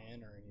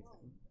Japan or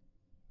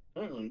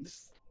anything.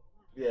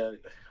 Yeah,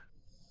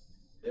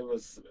 it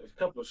was a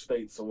couple of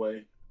states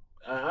away.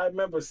 I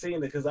remember seeing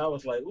it because I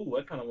was like, ooh,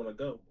 I kind of want to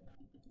go.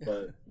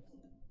 But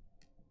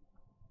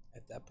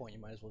At that point, you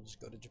might as well just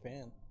go to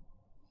Japan.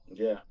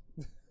 yeah.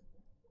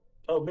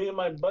 Oh, me and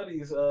my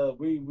buddies,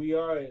 we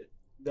are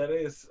that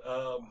is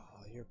Oh,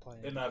 you're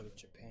planning to in go our to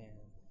Japan.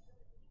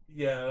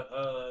 yeah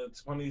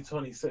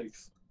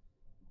 2026.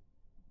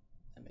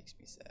 That makes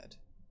me sad.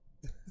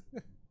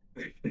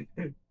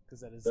 Don't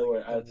Because that is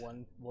worry, like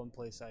the one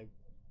place I've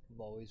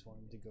always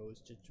wanted to go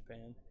is to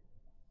Japan.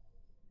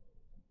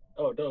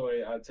 oh, don't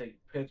worry, I take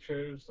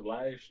pictures,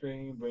 live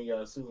stream, bring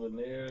y'all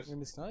souvenirs.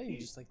 And it's not even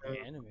just like the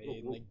anime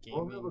and like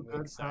We'll have a gaming like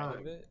good side of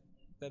time. it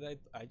that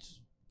I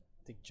just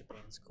think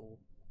Japan's cool.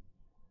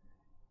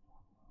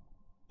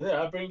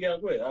 Yeah, I bring y'all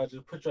with. I'll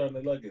just put y'all in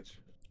the luggage.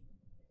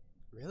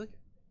 Really?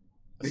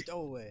 A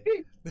stowaway.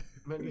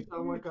 Man, you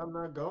sound like I'm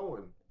not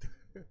going.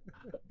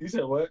 You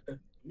said what?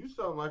 You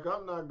sound like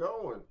I'm not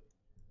going.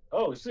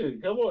 Oh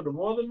shit! Come on, the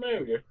more the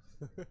merrier.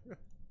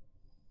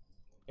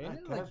 Ain't I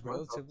it like catch myself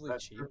relatively that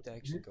cheap trip. to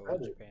actually You go said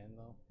to it. Japan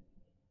though?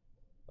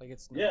 Like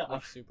it's not Yeah,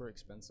 like super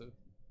expensive.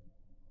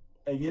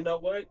 and you know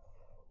what?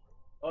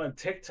 On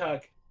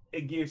TikTok,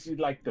 it gives you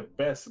like the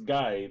best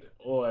guide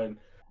on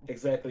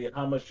exactly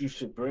how much you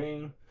should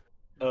bring,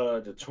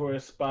 the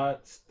tourist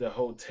spots, the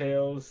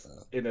hotels,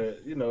 in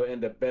the in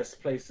the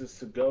best places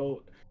to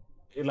go.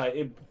 It like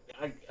it,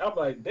 I'm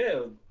like,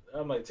 damn.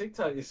 I'm like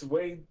TikTok is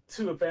way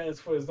too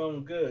advanced for its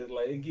own good.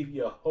 Like it give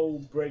you a whole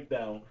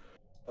breakdown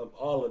of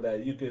all of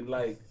that. You can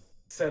like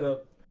set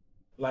up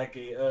like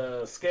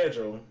a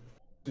schedule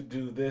to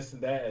do this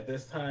and that at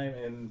this time,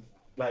 and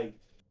like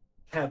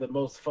have the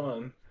most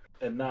fun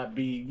and not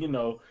be,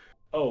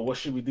 oh, what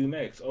should we do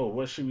next? Oh,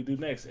 what should we do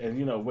next?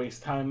 And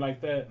waste time like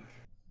that.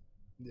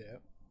 Yeah.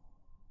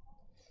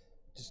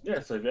 Just Yeah.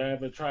 So if you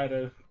ever try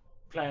to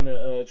plan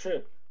a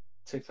trip,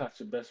 TikTok's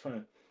your best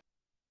friend.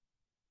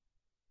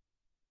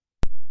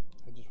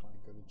 I just want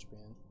to go to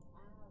Japan.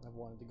 I've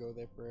wanted to go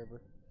there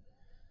forever.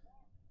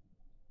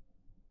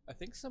 I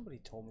think somebody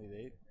told me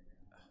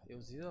it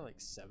was either like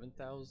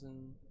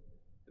 7,000.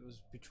 It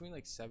was between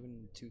like $7,000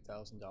 and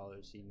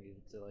 $2,000 he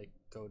needed to like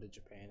go to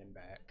Japan and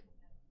back,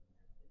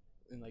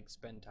 and like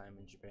spend time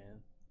in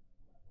Japan.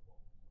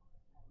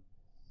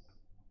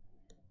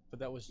 But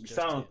that was You just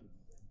sound him.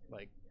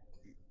 Like,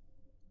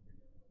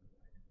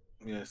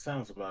 Yeah,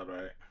 sounds about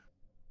right.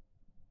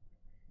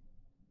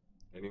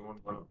 Anyone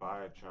want to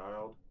buy a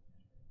child?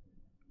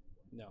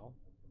 no,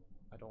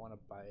 I don't want to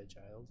buy a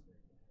child.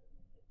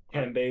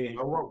 Can You they?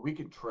 know what? We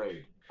can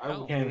trade. I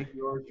will No. Can take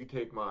yours. You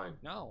take mine.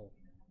 No,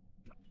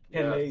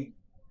 can Yeah. they?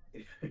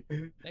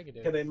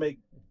 negative. Can they make?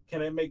 Can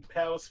they make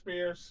pal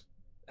spears?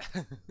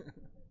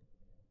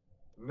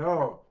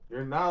 No,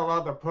 you're not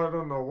allowed to put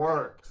them to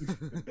work.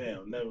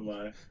 Damn, never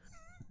mind.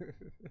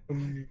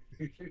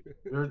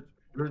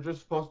 You're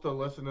just supposed to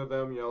listen to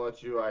them, yell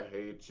at you, I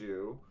hate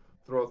you,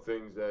 throw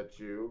things at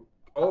you,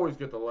 always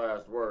get the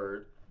last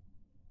word.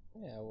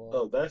 Yeah, well,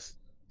 Oh, if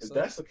so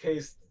that's the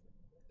case,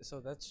 so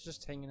that's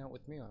just hanging out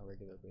with me on a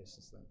regular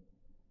basis then.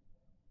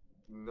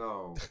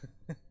 No,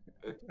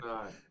 it's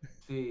not.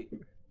 See,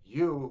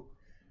 you,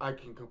 I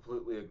can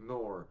completely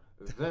ignore.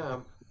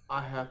 Them,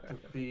 I have to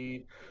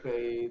feed,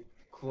 bathe,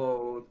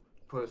 clothe,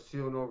 put a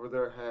ceiling over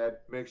their head,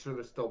 make sure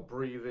they're still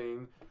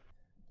breathing.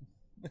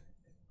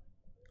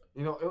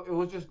 It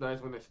was just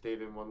nice when they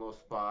stayed in one little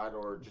spot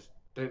or just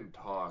didn't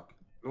talk.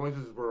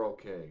 Noises were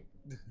okay.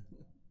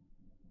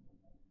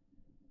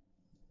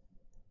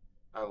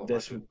 I love my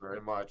This kids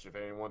very much. If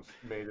anyone's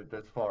made it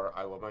this far,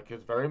 I love my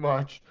kids very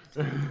much.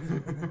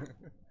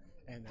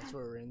 And that's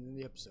where we're ending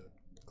the episode.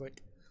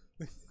 Click.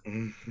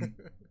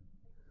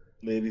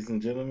 ladies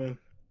and gentlemen,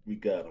 we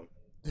got him.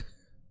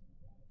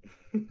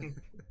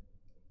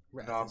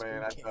 Wrath No, has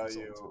man, been I tell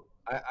canceled. you,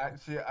 I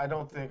see. I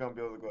don't think I'm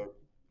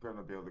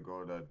gonna be able to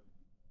go to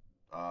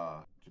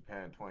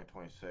Japan in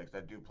 2026. I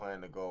do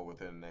plan to go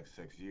within the next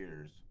 6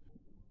 years,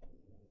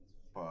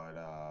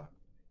 but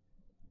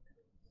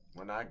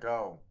when I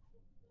go,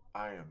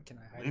 I am Can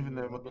I hide in leaving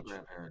your them with the luggage?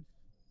 grandparents.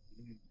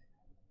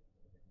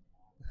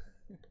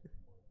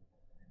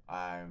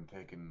 I'm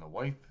taking the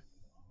wife.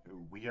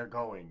 We are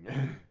going.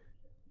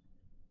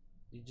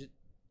 You just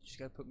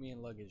gotta put me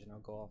in luggage and I'll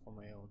go off on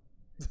my own.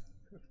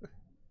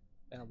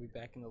 And I'll be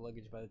back in the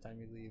luggage by the time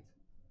you leave.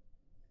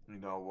 You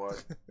know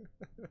what?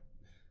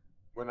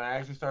 When I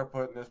actually start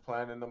putting this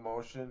plan into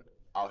motion,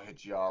 I'll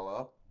hit y'all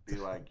up. Be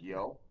like,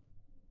 yo,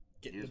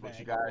 Get here's the what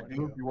you bag, gotta wanna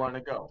do go. if you want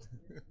to go.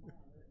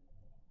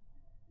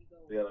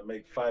 We gotta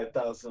make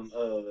 5,000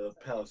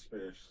 pound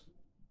spares.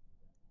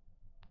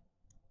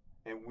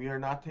 And we are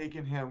not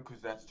taking him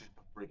because that's just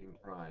a freaking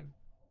crime.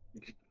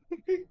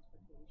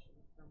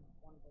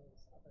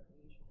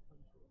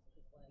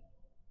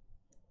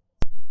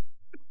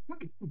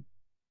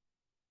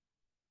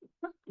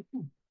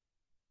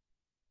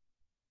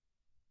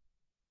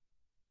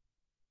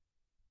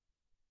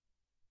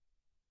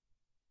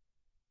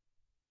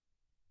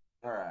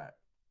 All right.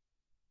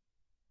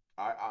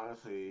 I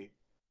honestly,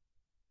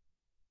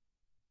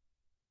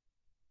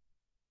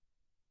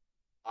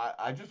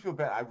 I just feel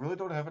bad. I really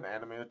don't have an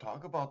anime to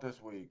talk about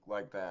this week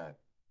like that.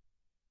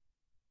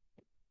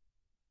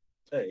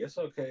 Hey, it's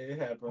okay. It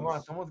Come on,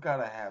 happens. someone's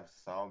gotta have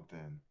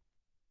something.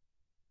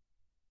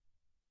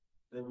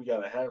 Then we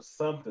gotta have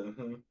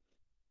something.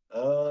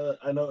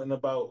 I know in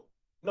about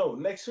no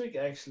next week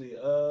actually.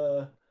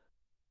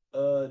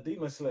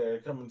 Demon Slayer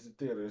coming to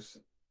theaters.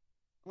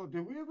 Well,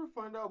 did we ever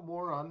find out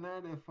more on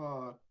that? If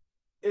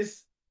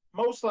It's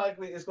most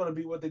likely it's gonna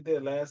be what they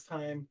did last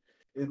time.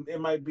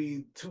 It might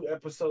be 2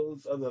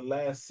 episodes of the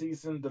last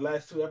season, the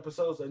last 2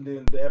 episodes, and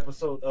then the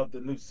episode of the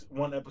new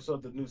one episode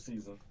of the new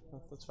season. Oh,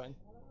 that's fine.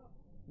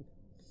 it's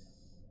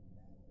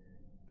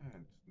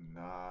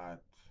not.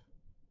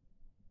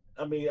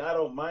 I mean, I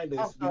don't mind I'm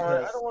this sorry, I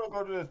because don't want to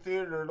go to the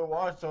theater to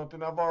watch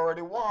something I've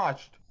already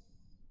watched.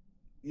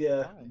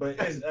 yeah, Why? but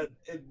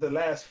it's the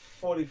last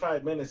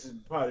 45 minutes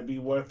would probably be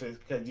worth it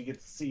because you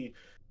get to see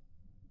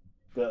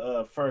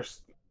the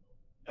first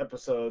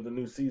episode of the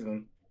new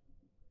season.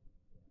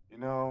 You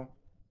know,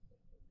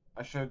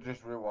 I should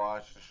just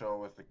rewatch the show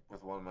with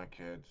one of my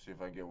kids, see if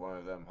I get one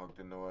of them hooked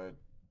into it,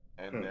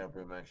 and there'll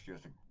be an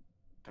excuse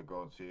to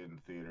go and see it in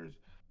theaters.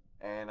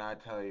 And I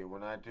tell you,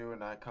 when I do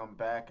and I come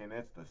back and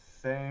it's the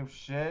same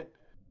shit,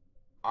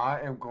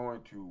 I am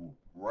going to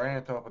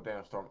rant up a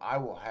damn storm. I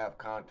will have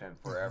content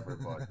for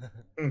everybody.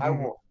 I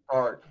will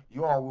start.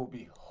 You all will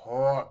be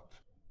hooked.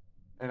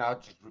 And I'll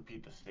just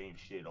repeat the same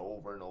shit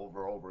over and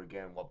over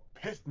again. What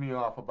pissed me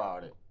off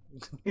about it?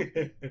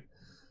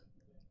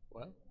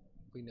 Well,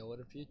 we know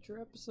what a future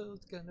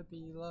episode's gonna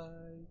be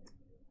like.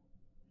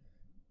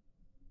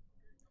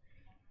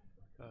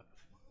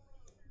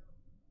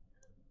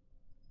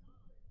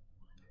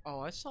 Oh,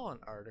 I saw an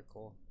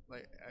article.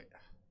 Like,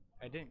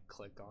 I didn't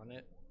click on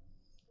it,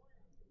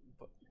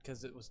 but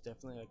because it was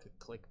definitely like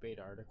a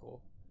clickbait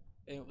article,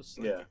 and it was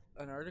like Yeah.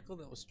 an article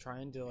that was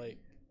trying to like,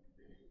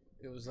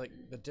 it was like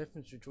the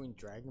difference between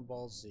Dragon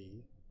Ball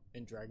Z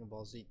and Dragon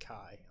Ball Z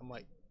Kai. I'm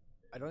like,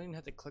 I don't even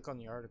have to click on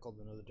the article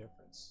to know the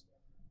difference.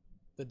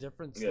 The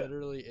difference Yeah.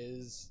 literally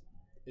is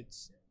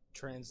its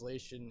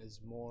translation is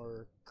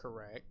more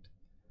correct.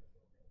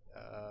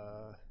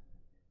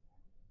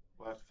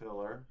 Less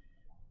filler.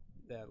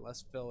 Yeah,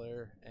 less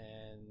filler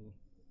and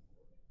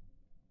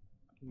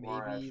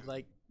More maybe action.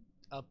 like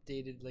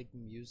updated like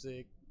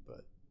music,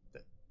 but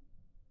that,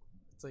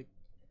 it's like,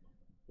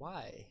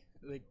 why?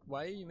 Like,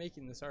 why are you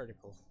making this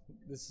article?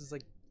 This is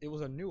like, it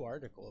was a new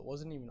article. It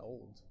wasn't even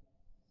old.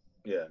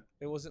 Yeah.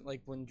 It wasn't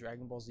like when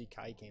Dragon Ball Z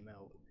Kai came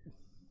out,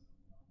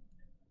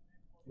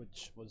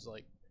 which was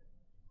like,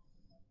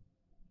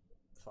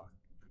 fuck,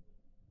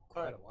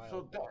 quite a while So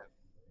ago.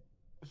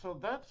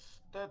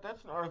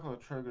 that's an article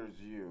that triggers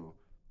you.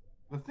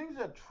 The things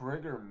that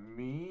trigger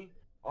me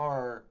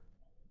are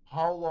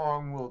how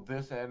long will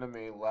this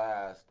anime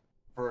last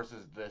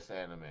versus this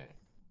anime.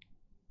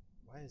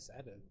 Why is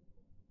that a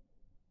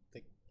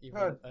like even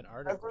Because an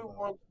article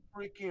everyone's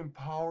freaking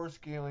power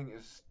scaling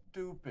is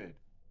stupid.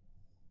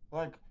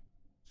 Like,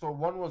 so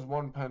one was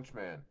One Punch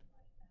Man.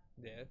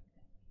 though? Yeah.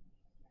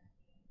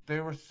 They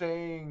were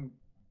saying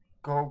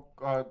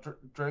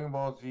Dragon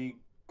Ball Z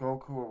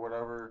Goku or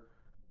whatever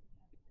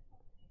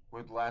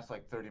would last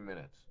like 30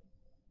 minutes.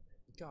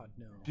 God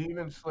no.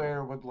 Demon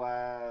Slayer would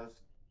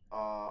last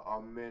a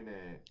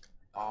minute.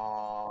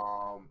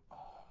 Um,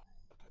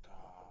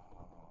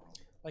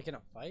 Like in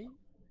a fight?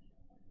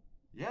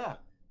 yeah,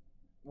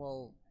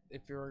 Well,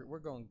 if we're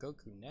going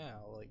Goku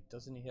now, like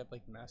doesn't he have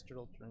like Mastered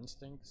Ultra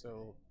Instinct?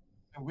 So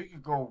And we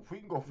can go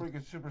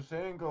freaking Super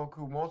Saiyan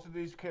Goku. Most of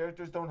these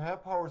characters don't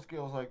have power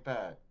skills like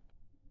that.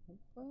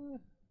 Uh,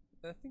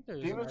 I think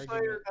there's an Demon argument.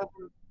 Slayer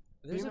doesn't.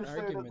 There's an Demon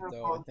Slayer doesn't argument have though.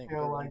 I power think for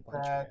skill One like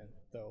Punch that. Man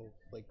though,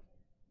 like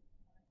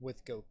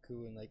with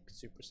Goku and like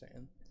Super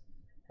Saiyan.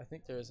 I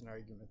think there is an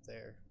argument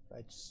there.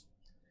 I just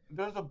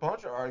There's a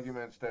bunch of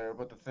arguments there,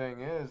 but the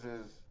thing is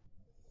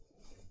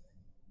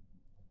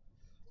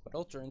but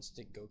Ultra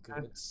Instinct Goku,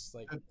 that it's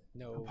like the, the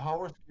no,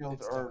 power skills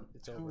it's are done.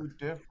 It's too over.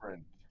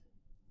 different.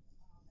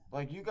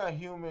 Like you got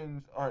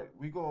humans. All right,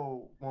 we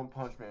go One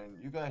Punch Man.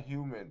 You got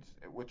humans,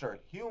 which are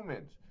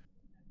humans,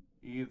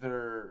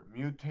 either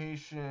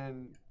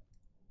mutation,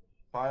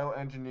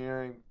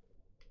 bioengineering,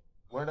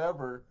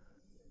 whatever.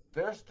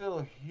 They're still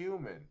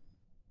human.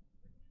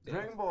 Yeah.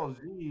 Dragon Ball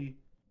Z,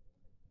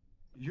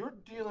 you're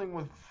dealing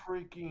with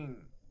freaking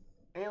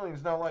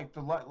aliens. Now, like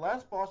the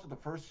last boss of the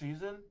first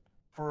season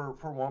for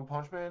One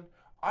Punch Man,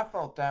 I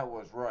felt that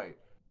was right.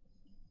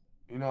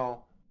 You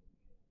know,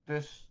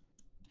 this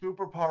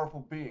super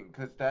powerful being,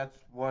 because that's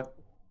what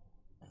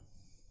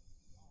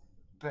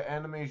the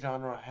anime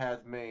genre has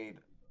made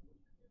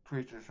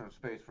creatures from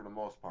space for the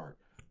most part.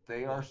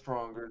 They Yeah. are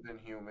stronger than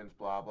humans,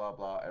 blah, blah,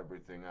 blah,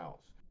 everything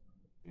else.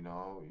 You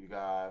know, you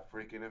got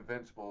freaking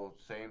Invincible,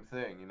 same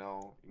thing. You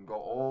know, you can go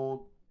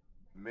old,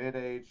 mid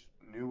age,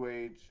 new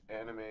age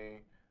anime.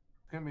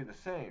 It's going to be the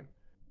same.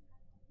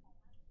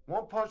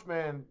 One Punch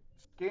Man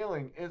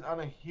scaling is on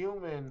a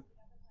human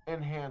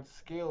enhanced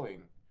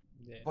scaling,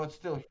 Yeah. but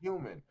still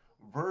human.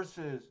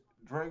 Versus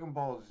Dragon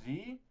Ball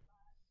Z,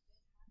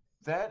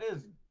 that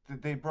is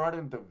they brought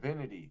in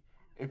divinity.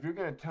 If you're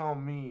gonna tell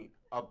me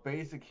a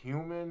basic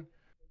human,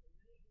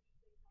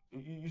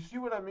 you see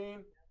what I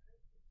mean?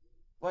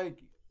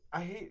 Like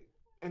I hate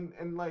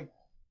and like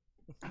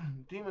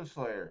Demon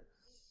Slayer.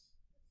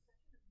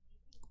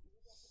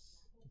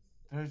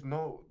 There's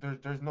no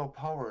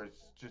power.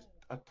 It's just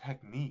a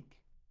technique.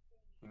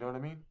 You know what I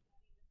mean?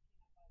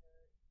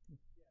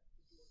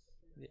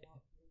 Yeah.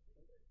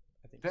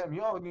 I think so. Damn,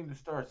 y'all need to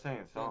start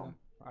saying Yeah, something.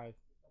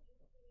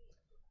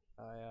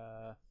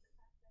 no,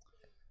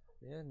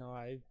 yeah, no,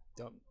 I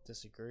don't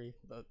disagree.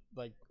 But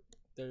like,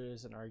 there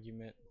is an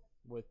argument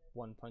with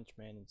One Punch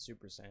Man and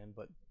Super Saiyan,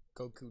 but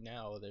Goku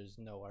now, there's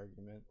no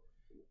argument.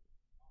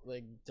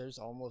 Like, there's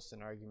almost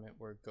an argument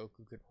where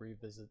Goku could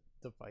revisit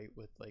the fight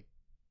with like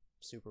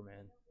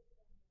Superman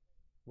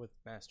with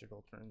Mastered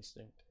Ultra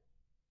Instinct.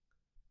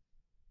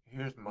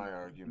 Here's my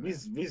argument.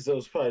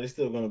 Vizo's probably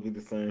still gonna be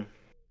the same.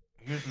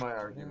 Here's my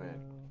argument.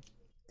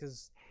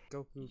 Because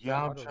Goku can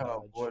Yamcha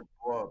auto would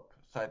whoop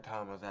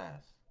Saitama's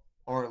ass.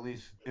 Or at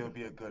least it would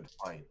be a good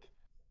fight.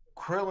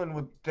 Krillin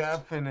would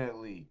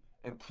definitely,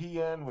 and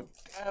Tien would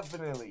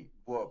definitely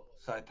whoop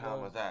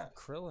Saitama's ass.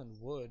 Krillin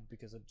would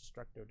because of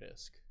Destructo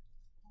Disc.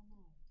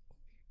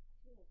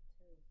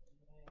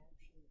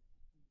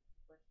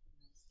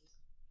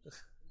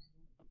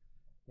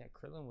 Yeah,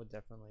 Krillin would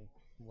definitely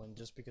win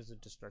just because of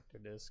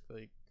Destructo Disc.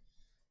 Like,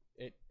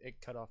 it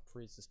cut off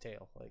Frieza's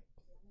tail. Like,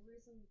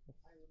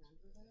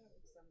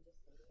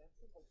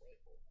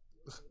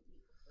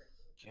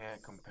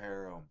 Can't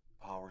compare them.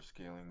 Power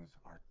scalings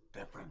are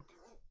different.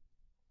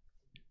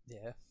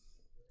 yeah.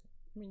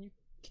 I mean, you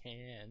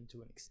can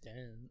to an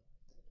extent.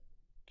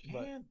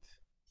 Can't.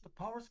 The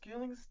power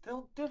scaling is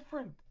still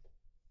different.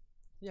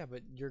 Yeah,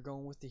 but you're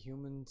going with the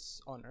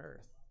humans on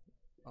Earth,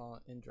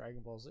 in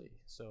Dragon Ball Z.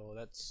 So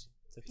that's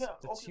okay,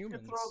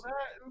 humans. You throw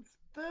that and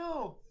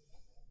still.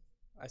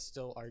 I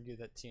still argue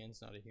that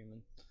Tien's not a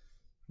human.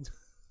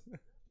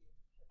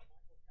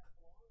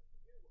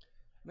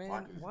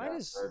 Man, why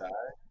does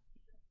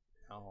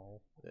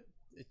no?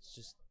 It's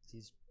just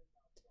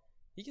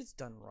he gets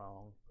done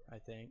wrong. I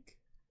think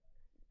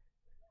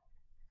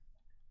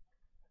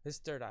his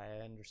third eye.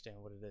 I understand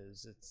what it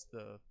is. It's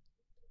the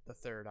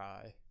third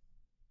eye,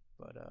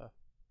 but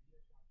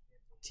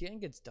Tien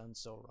gets done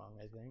so wrong.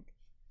 I think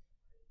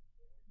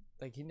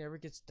like he never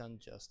gets done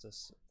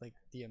justice. Like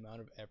the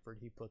amount of effort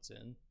he puts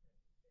in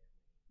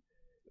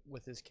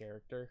with his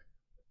character.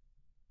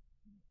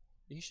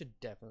 He should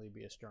definitely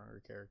be a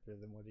stronger character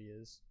than what he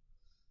is.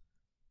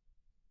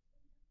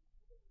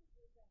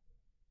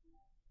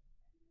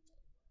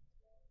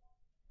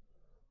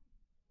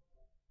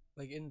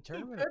 Like in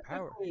Tournament of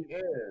Power.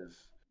 Is.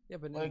 Yeah,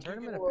 but in like,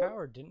 Tournament of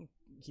Power, didn't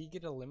he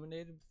get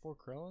eliminated before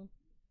Krillin?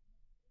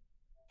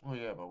 Oh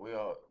yeah,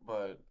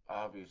 but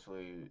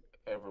obviously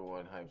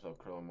everyone hypes up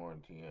Krillin more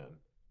than Tien.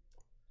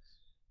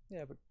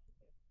 Yeah, but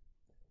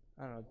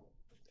I don't know.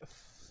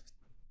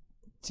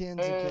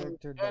 Tien's a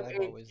character that I've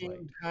always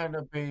liked. Kind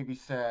of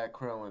babysat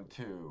Krillin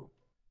too.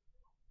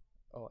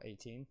 Oh,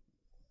 18?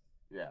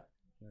 Yeah.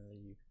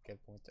 You get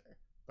a point there.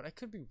 But I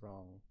could be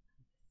wrong.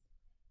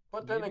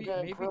 But then maybe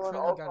again, Krillin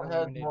also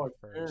has more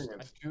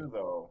experience too,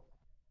 though.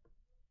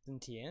 Than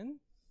Tien?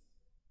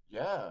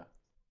 Yeah.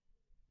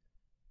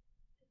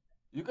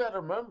 You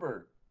gotta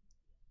remember,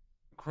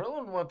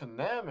 Krillin went to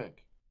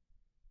Namek.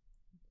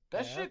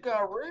 That shit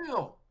got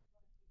real.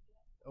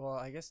 Well,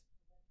 I guess.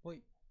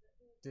 Wait.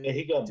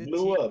 He got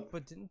blew up.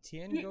 But didn't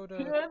Tien go to?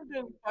 Tien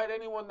didn't fight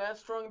anyone that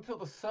strong until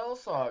the Cell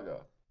Saga.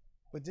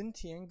 But didn't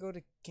Tien go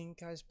to King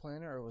Kai's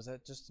planet, or was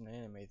that just an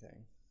anime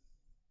thing?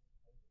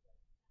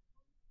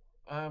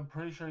 I'm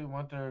pretty sure he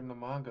went there in the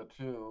manga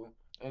too.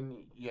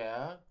 And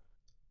yeah,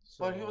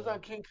 So but he was on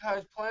King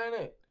Kai's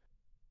planet.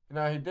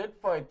 Now he did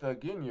fight the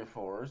Ginyu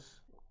Force.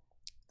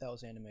 that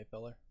was anime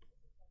filler.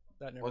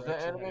 That never Was that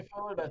actually anime happened.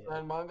 filler? That's Yeah,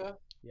 not manga?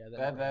 yeah, that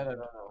That never I happened.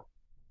 don't know.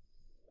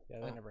 Yeah,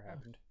 that never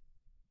happened.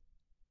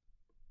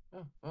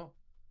 Oh, well.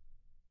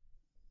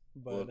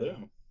 But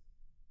damn.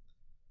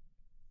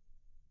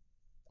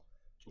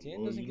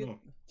 Tien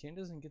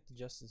doesn't get the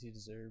justice he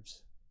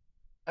deserves.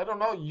 I don't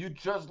know. You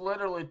just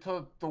literally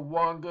took the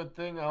one good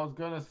thing I was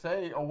gonna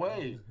say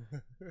away.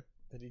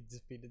 That he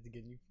defeated the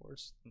Ginyu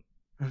Force.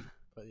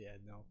 But yeah,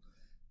 no.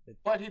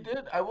 But he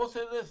did. I will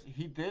say this: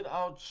 he did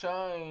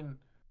outshine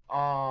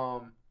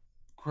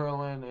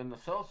Krillin in the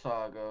Cell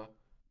Saga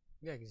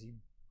Yeah, because he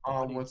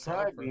bodied with Cell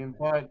for a Tri-Beam, minute.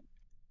 but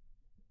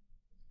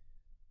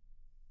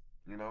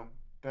you know,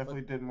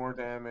 definitely did more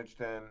damage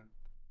than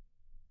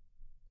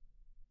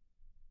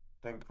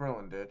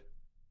Krillin did.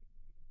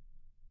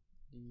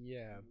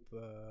 Yeah,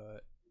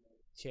 but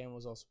Tien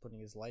was also putting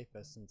his life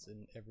essence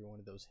in every one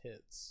of those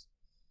hits.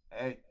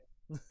 Hey,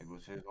 it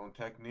was his own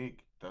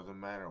technique. Doesn't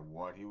matter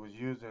what he was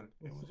using.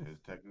 It was his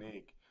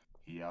technique.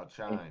 He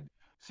outshined.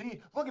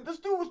 See, look at this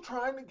dude was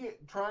trying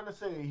to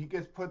say he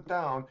gets put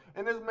down,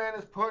 and this man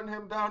is putting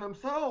him down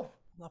himself.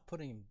 I'm not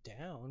putting him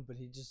down, but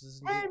he just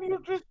doesn't Man,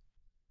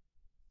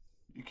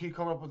 you keep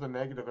coming up with a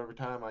negative every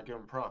time I give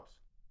him props.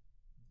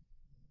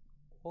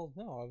 Well,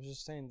 no, I was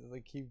just saying that,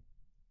 like, he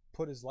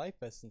put his life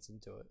essence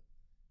into it.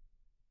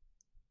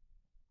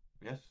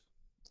 Yes.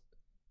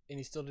 And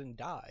he still didn't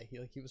die. He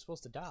was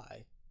supposed to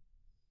die.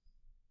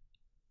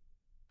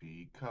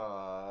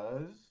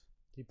 Because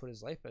He put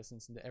his life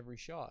essence into every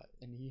shot,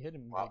 and he hit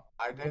him why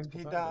didn't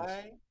he multiple times.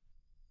 die?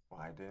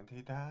 Why didn't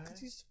he die? Because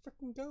he's a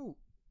freaking goat.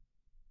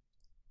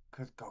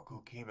 Because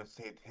Goku came and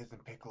saved his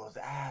and Piccolo's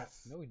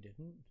ass. No, he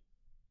didn't.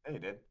 Yeah, he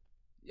did.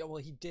 Yeah,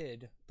 well, he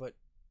did, but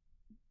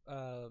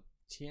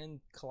Tien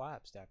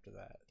collapsed after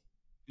that.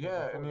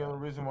 Yeah, Before and the that. only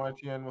reason why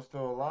Tien was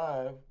still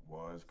alive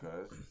was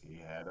because he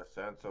had a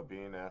sense of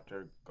being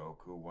after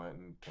Goku went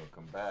and took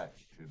him back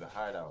to the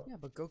hideout. Yeah,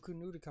 but Goku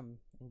knew to come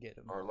and get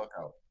him. Or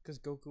lookout. Because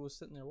Goku was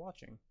sitting there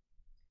watching.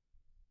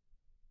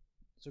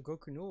 So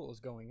Goku knew what was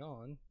going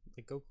on.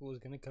 Like, Goku was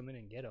going to come in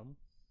and get him.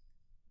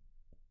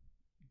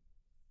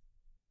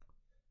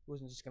 He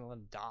wasn't just going to let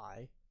him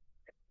die.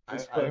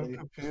 I'm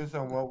confused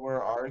on what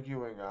we're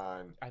arguing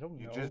on. I don't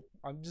know.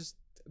 I'm just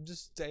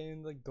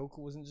saying, like, Goku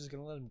wasn't just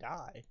going to let him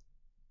die.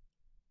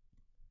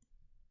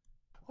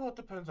 Well, it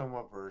depends on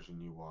what version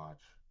you watch.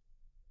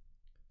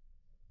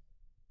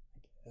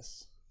 I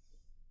guess.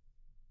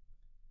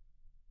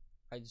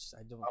 I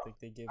don't think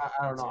they give.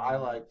 I don't know. I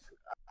liked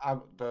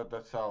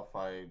the cell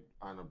fight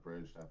on the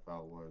bridge. I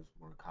felt was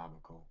more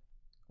comical.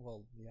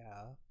 Well,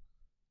 yeah.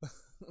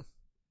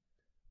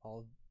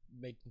 All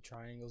making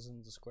triangles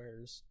into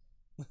squares.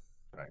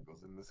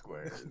 Triangles into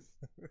squares.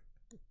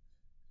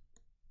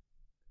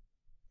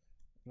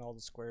 And all the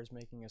squares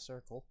making a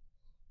circle.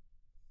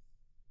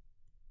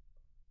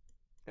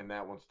 And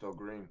that one's still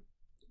green.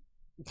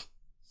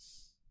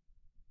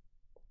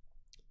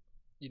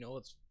 You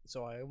know,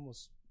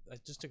 I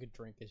just took a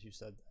drink as you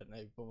said that, and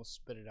I almost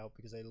spit it out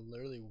because I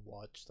literally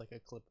watched like a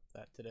clip of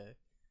that today.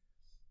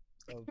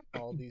 Of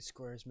all these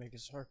squares making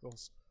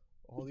circles.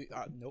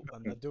 Nope,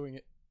 I'm not doing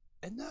it.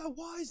 And now,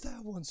 why is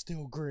that one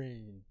still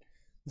green?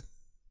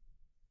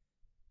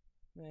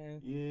 Man.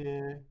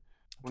 Yeah.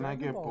 When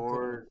Dragon I get Ball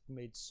bored,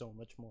 made so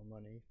much more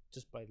money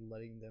just by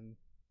letting them,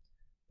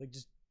 like,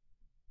 just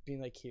being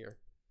like, here,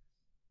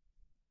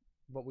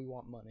 but we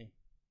want money.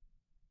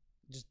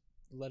 Just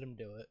let them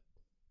do it.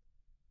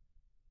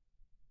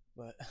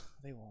 But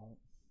they won't.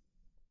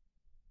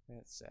 And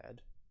it's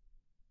sad.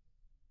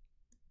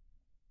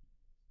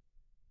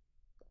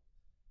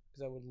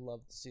 Because I would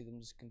love to see them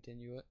just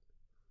continue it.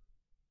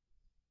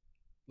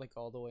 Like,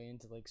 all the way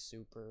into, like,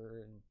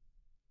 Super and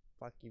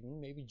fuck, even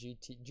maybe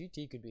GT.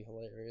 GT could be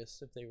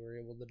hilarious if they were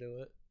able to do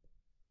it.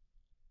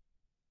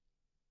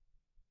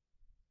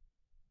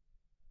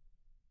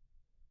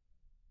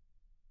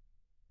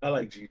 I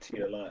like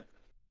GT a lot.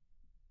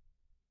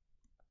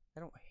 I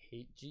don't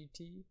hate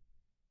GT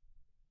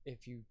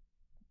if you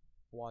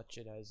watch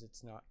it as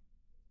it's not.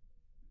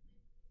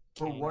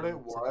 for what it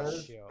canon to the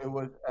was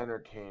show.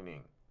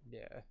 entertaining.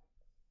 Yeah.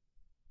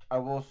 I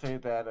will say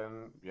that,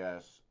 and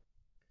yes,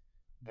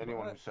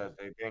 anyone who But- says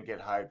they didn't get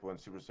hyped when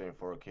Super Saiyan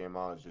 4 came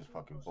out is just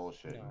fucking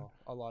bullshit. No,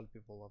 a lot of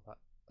people love that.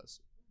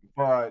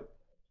 But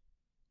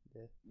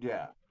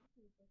Yeah.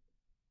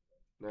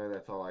 yeah,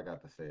 that's all I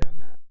got to say on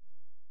that.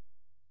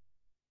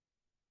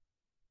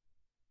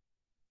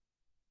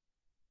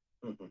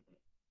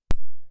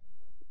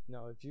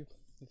 No, if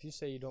you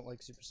say you don't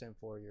like Super Saiyan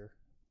 4,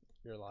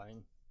 you're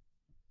lying.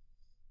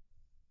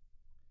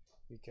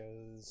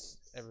 Because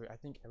I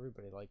think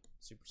everybody liked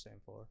Super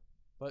Saiyan 4.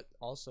 But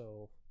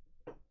also,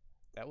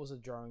 that was a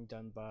drawing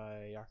done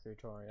by Akira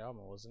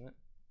Toriyama, wasn't it?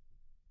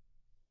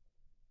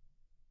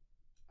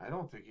 I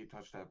don't think he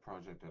touched that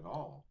project at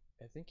all.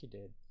 I think he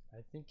did.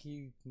 I think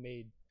he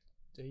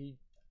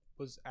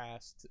was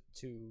asked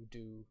to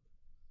do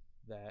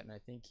that, and I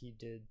think he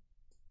did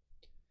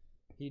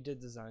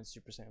design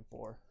Super Saiyan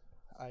 4.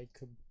 I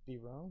could be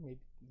wrong. Maybe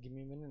give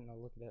me a minute and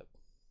I'll look it up.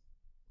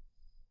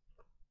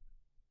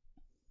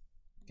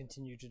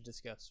 Continue to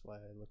discuss why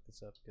I looked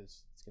this up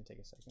because it's gonna take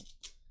a second.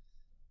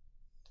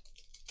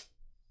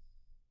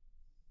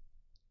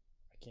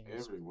 I can't.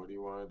 Avery, what do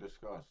you want to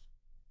discuss?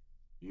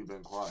 You've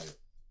been quiet.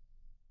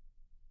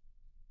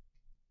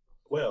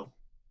 Well,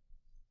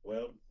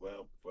 well.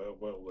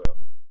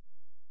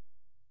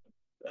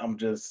 I'm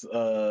just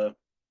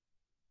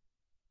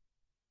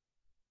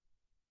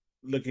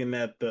looking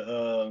at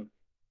the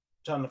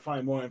trying to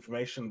find more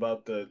information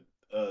about the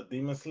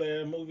Demon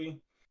Slayer movie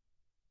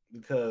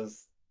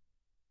because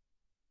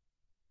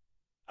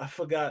I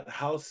forgot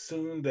how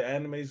soon the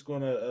anime is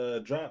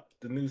gonna drop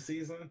the new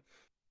season,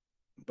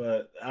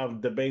 but I'm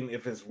debating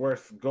if it's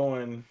worth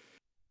going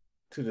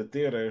to the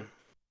theater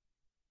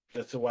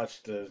just to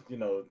watch the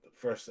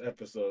first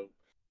episode.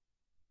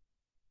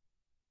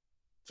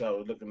 So I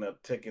was looking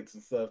up tickets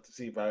and stuff to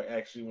see if I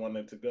actually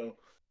wanted to go.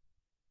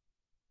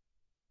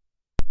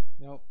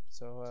 Nope.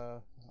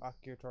 So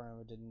Akira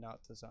Toriyama did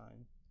not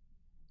design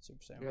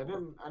Super Saiyan Yeah,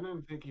 4. I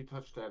didn't think he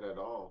touched that at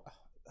all.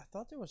 I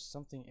thought there was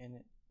something in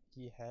it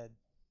he had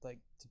like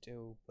to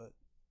do, but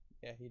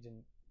yeah, he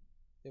didn't.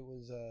 It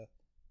was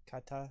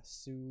Kata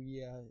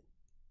Tsuyoshi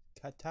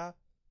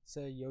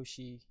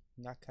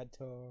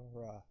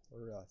Nakatora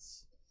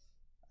Russ.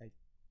 I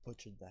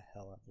butchered the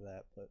hell out of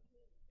that, but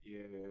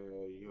Yeah,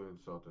 you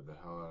insulted the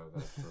hell out of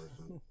that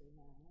person.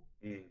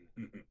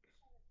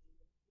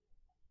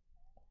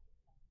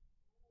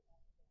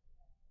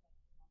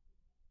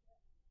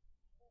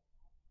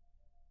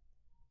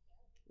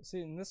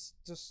 see, and this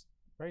just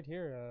right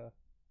here,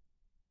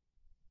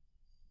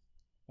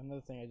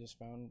 another thing I just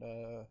found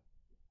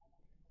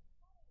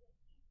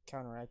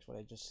counteracts what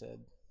I just said.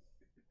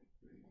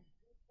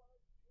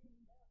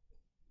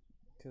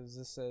 Because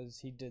this says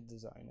he did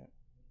design it.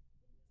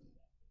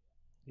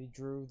 He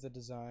drew the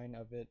design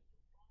of it.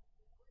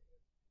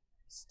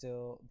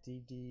 Still,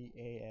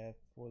 DDAF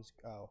was.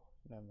 Oh,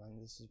 never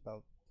mind. This is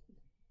about.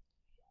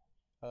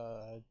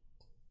 Uh,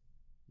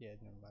 yeah,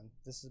 never mind.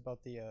 This is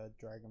about the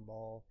Dragon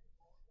Ball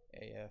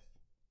AF.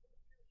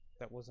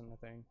 That wasn't a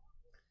thing,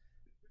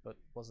 but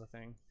was a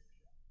thing.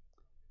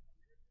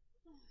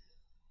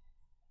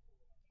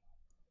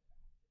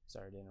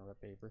 Sorry to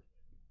interrupt, Avery.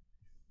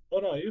 Oh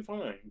no, you're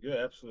fine. You're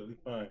absolutely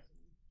fine.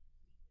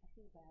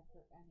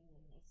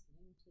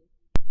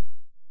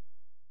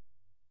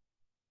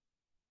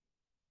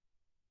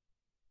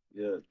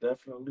 Yeah,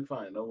 definitely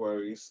fine. No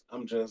worries.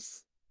 I'm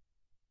just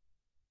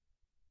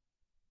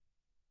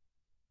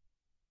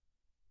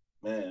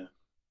man,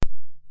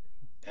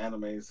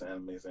 animes.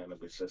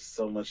 Just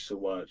so much to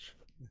watch.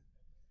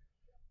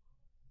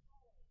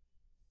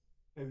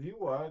 Have you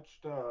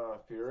watched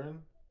Fearin'?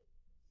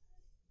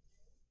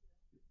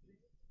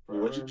 What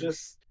you Forever?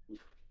 just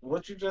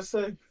what you just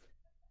say?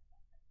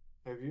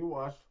 Have you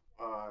watched?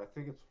 I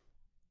think it's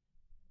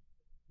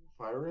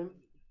Firen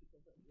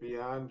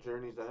Beyond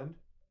Journey's End.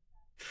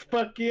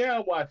 Fuck yeah,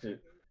 I'll watch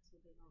it.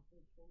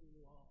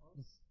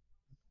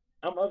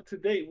 I'm up to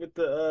date with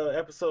the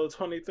episode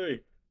 23.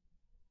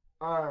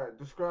 All right,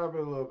 describe it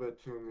a little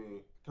bit to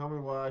me. Tell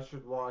me why I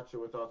should watch it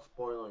without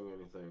spoiling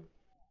anything.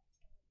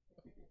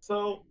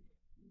 So,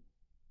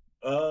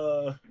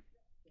 uh,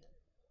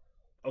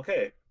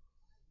 okay,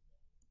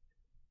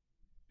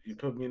 you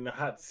put me in the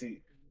hot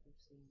seat.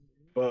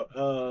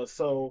 But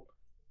so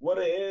what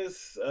it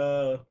is,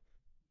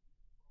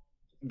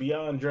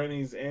 Beyond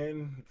Journey's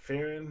End,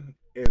 Fearing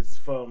is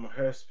from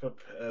her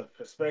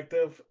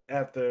perspective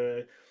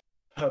after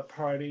her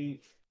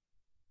party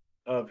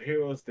of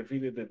heroes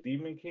defeated the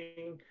Demon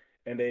King,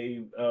 and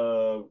they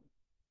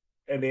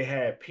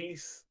had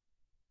peace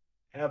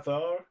after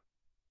all.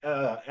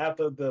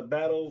 After the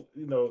battle,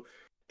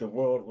 the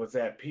world was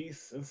at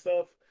peace and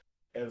stuff,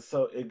 and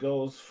so it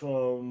goes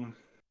from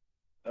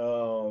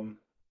um,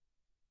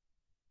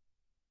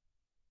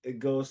 it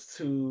goes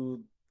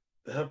to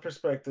her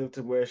perspective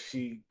to where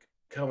she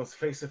comes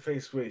face to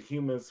face with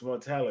humans'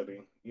 mortality.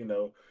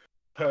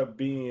 Her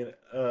being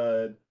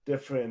a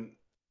different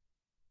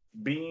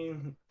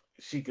being,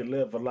 she could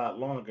live a lot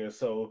longer.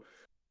 So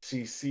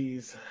she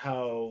sees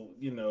how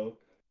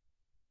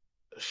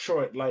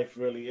short life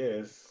really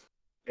is,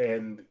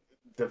 and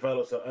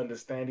develops an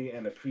understanding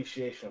and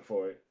appreciation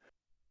for it.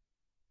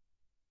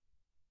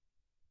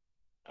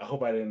 I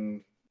hope I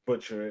didn't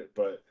butcher it,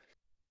 but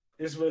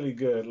it's really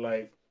good.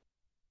 Like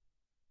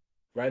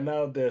right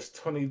now, there's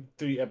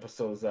 23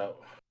 episodes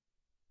out.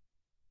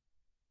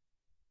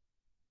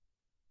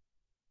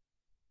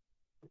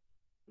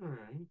 All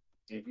right.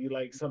 If you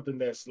like something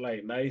that's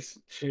like nice,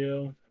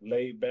 chill,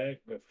 laid back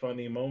with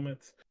funny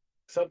moments,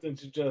 something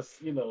to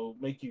just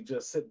make you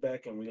just sit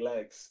back and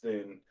relax,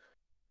 then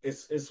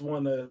it's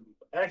one of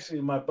actually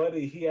my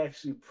buddy. He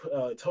actually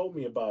told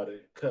me about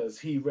it because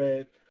he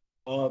read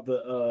all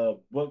the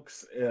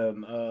books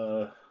and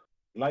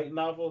light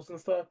novels and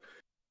stuff,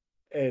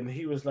 and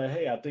he was like,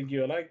 "Hey, I think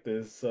you'll like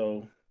this."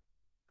 So,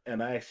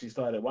 and I actually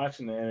started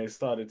watching it, and it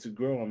started to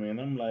grow on me, and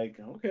I'm like,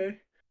 "Okay,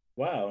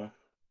 wow,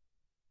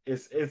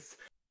 it's it's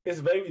it's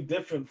very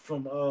different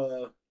from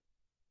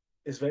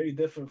it's very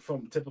different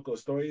from typical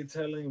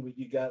storytelling where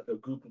you got a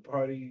group of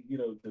party,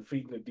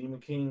 defeating the Demon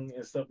King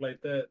and stuff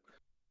like that.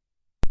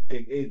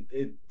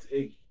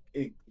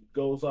 It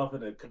goes off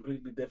in a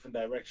completely different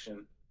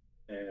direction,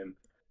 and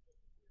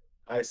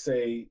I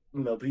say,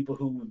 people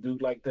who do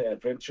like the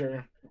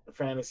adventure,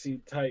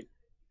 fantasy type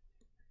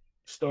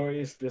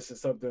stories, this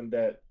is something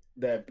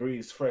that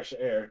breathes fresh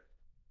air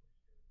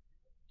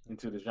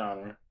into the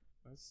genre.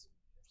 That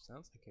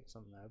sounds like it's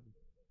something I would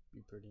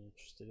be pretty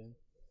interested in.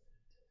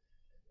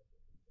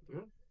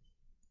 Yeah,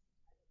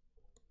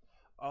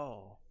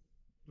 Oh,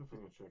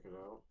 definitely check it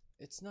out.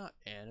 it's not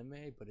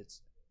anime, but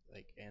it's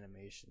like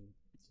animation.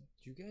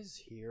 Did you guys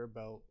hear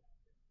about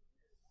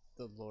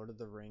the Lord of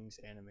the Rings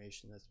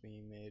animation that's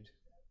being made?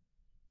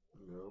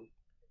 No.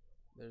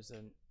 There's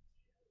an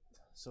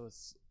so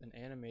it's an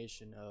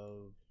animation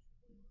of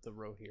the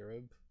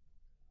Rohirrim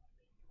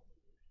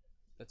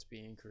that's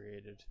being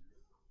created.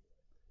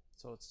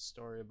 So it's a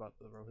story about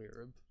the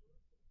Rohirrim,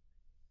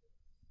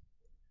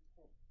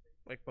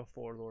 like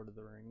before Lord of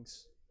the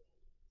Rings.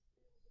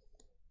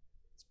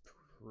 It's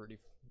pretty.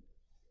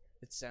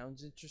 It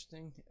sounds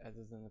interesting,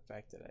 other than the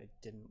fact that I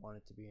didn't want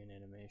it to be an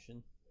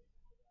animation.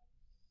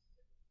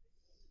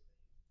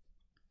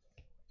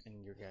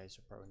 And your guys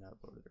are probably not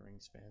Lord of the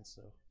Rings fans,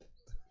 so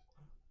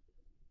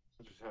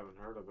I just haven't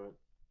heard of it.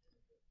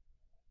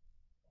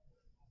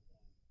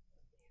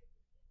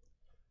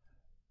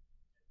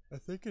 I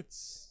think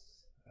it's.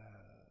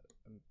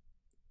 I'm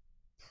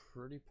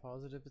pretty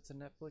positive it's a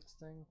Netflix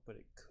thing, but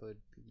it could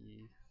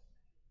be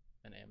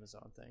an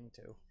Amazon thing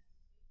too.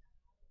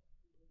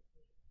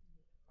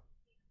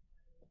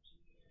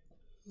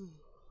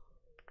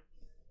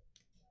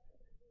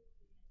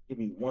 Give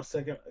me 1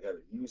 second. I gotta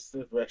use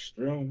the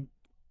restroom.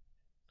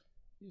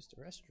 Use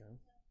the restroom.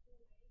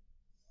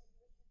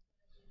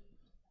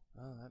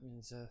 Oh, that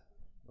means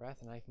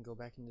Wrath and I can go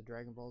back into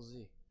Dragon Ball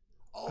Z.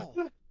 Oh,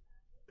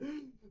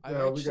 I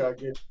Now we actually, gotta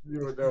get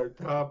you another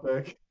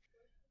topic.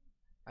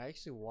 I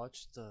actually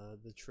watched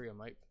the Tree of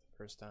Might for the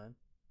first time,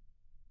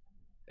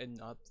 and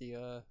not the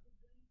I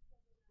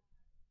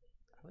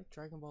like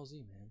Dragon Ball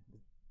Z,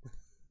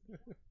 man.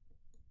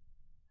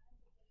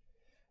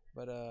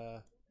 But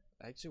I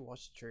actually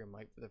watched the Tree of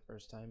Might for the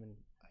first time, and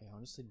I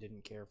honestly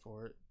didn't care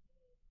for it.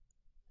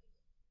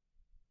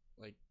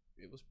 Like,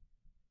 it was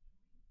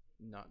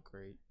not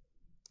great.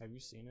 Have you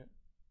seen it?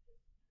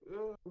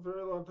 Yeah, a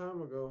very long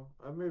time ago.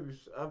 I've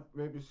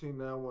maybe seen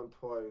that one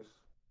twice.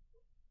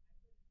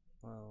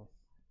 Well,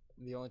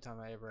 the only time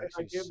I ever I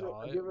actually give it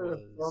saw I it give it a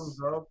thumbs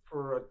was up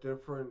for a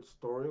different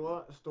story,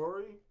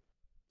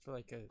 for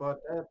like a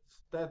but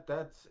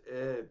that's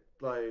it.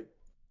 Like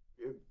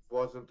it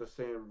wasn't the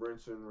same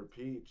rinse and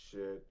repeat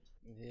shit.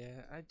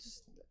 yeah.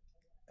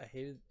 I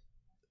hated.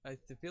 I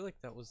feel like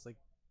that was like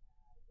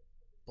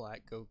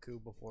Black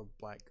Goku before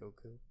Black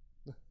Goku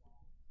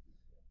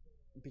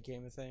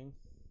became a thing,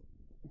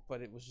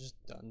 but it was just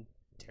done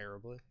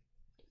terribly.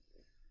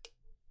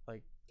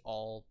 Like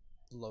all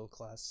low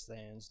class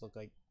stands look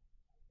like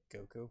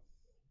Goku.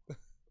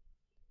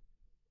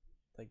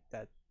 Like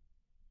that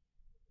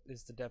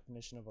is the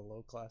definition of a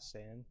low class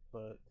stand,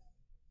 but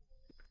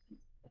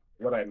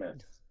What I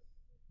meant.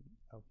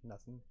 oh,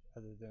 nothing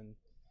other than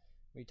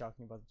me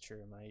talking about the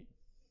Tree of Might.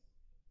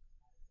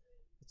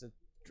 It's a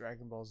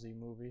Dragon Ball Z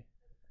movie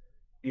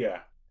Yeah.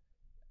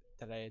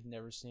 that I had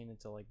never seen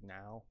until like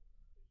now,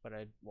 but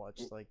I'd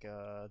watched like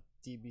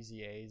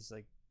DBZA's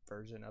like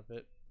version of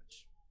it,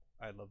 which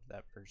I loved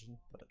that version,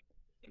 but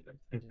I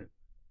didn't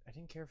I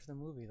didn't care for the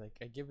movie. Like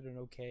I give it an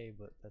okay,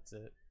 but that's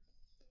it.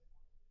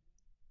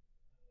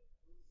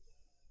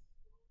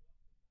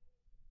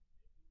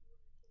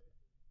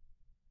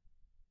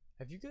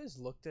 Have you guys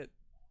looked at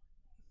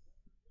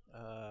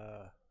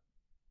uh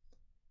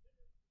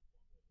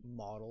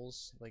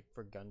models like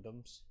for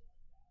Gundams?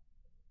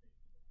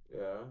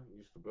 Yeah,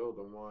 used to build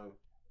them. Why?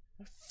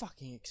 They're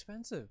fucking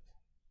expensive.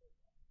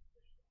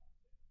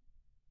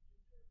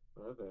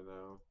 Are they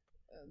now?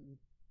 Um,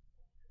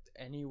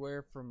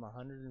 Anywhere from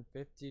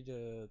 150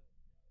 to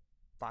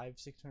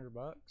 500-600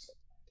 bucks.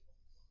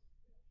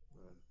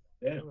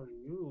 Yeah. Where are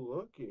you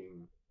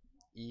looking?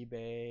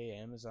 eBay,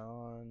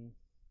 Amazon.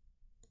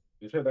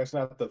 You sure that's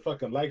not the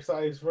fucking life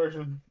size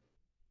version?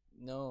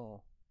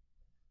 No,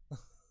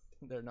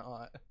 they're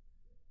not.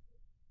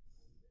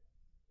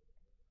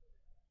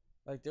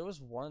 Like there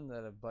was one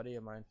that a buddy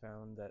of mine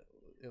found that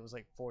it was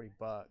like 40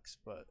 bucks,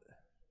 but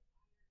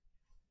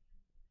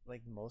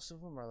like most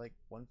of them are like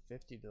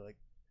 150 to like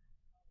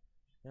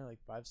like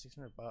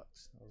 500-600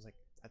 bucks. I was like,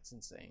 that's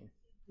insane.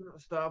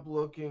 Stop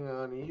looking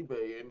on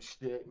eBay and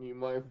shit, and you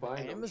might find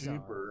them Amazon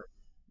cheaper.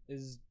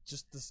 is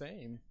just the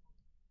same.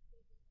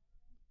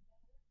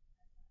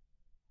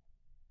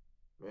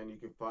 Man, you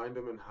can find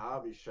them in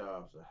hobby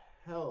shops a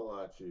hell of a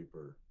lot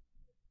cheaper.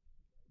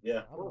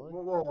 Yeah. Probably.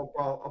 Well,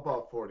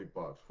 about $40.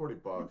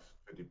 $40, $50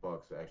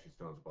 actually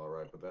sounds about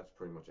right, but that's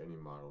pretty much any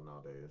model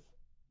nowadays.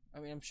 I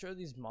mean, I'm sure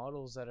these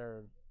models that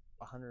are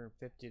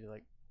 150 to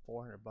like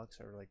 400 bucks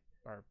or like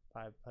or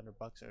 500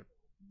 bucks are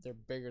they're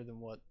bigger than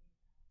what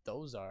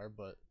those are,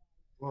 but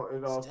Well,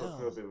 it also still,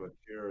 could be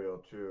material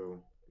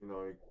too.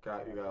 You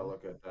gotta probably,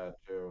 look at that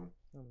too.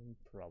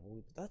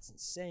 probably. But that's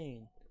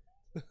insane.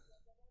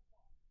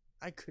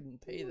 I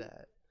couldn't pay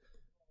that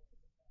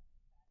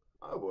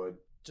I would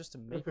just to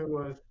make if it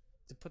was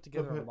to put if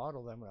together a it.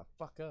 model that I'm gonna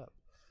fuck up.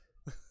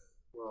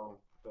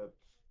 Well, that's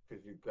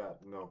because you got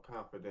no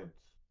confidence.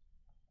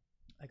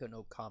 I got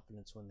no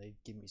confidence when they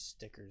give me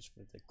stickers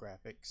for the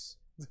graphics.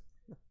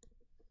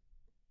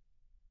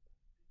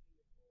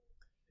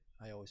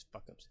 I always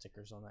fuck up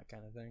stickers on that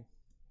kind of thing.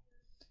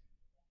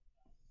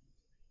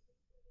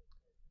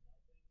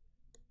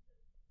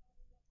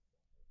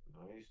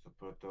 I used to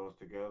put those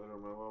together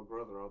with my little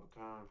brother all the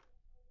time.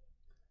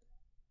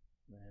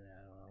 Man,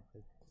 I don't know.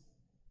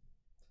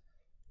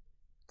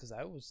 Because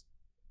I was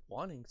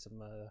wanting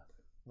some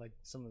like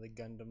some of the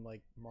Gundam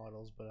like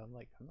models, but I'm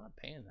like I'm not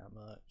paying that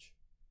much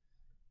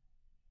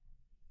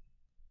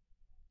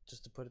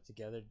just to put it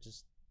together,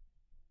 just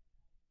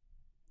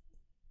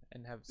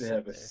and have it They sit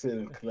have to there. sit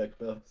and collect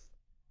those.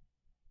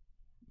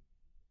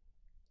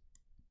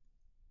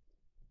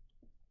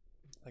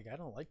 Like I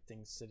don't like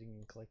things sitting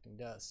and collecting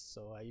dust,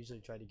 so I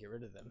usually try to get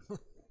rid of them.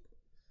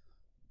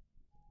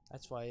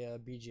 That's why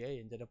BGA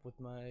ended up with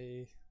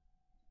my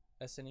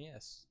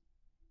SNES.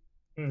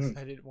 Mhm.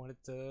 I didn't want it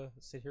to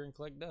sit here and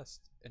collect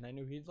dust, and I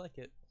knew he'd like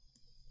it.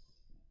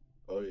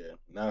 Oh yeah.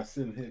 Now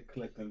sitting here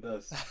collecting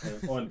dust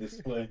and on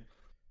display.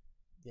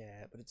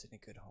 Yeah, but it's in a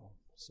good home,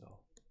 so.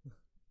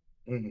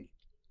 Mhm.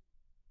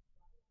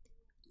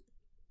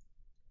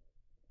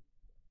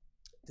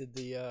 Did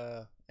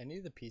the any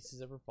of the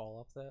pieces ever fall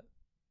off that?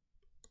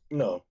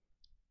 No.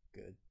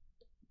 Good,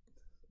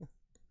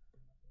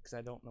 because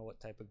I don't know what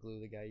type of glue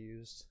the guy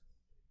used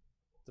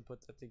to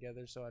put that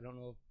together, so I don't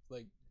know if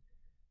like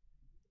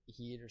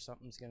heat or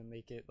something's gonna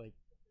make it like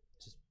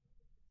just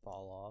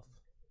fall off.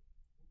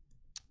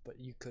 But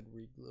you could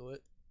re-glue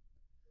it,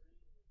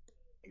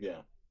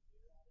 Yeah.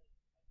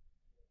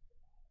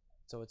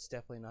 so it's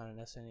definitely not an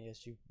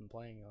SNES you've been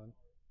playing on.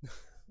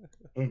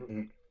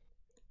 Mhm.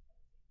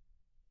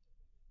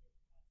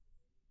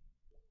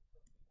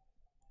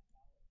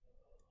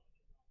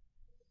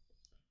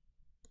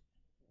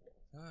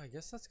 I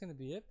guess that's gonna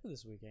be it for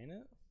this week, ain't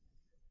it?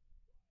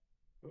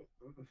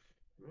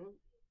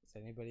 Does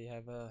anybody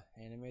have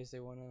animes they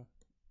wanna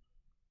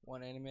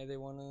one anime they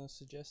wanna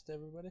suggest to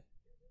everybody?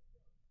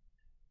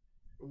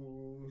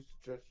 Ooh,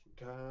 suggestion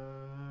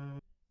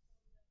time.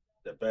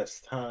 The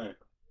best time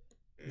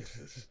is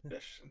the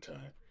suggestion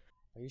time.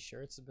 Are you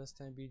sure it's the best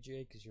time,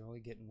 BGA? Because you're only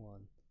getting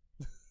one.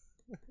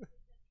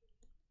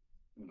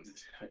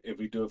 If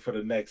we do it for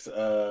the next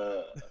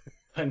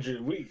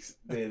 100 weeks,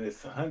 then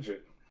it's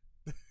 100.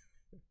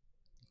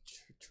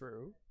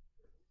 True.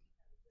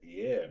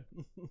 Yeah.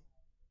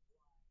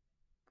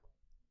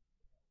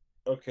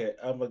 Okay,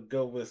 I'm gonna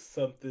go with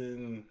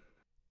something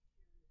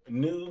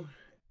new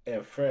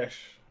and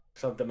fresh,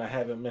 something I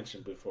haven't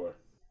mentioned before.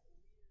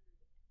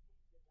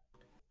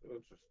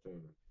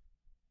 Interesting.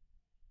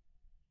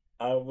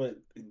 I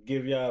would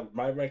give y'all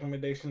my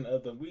recommendation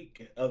of the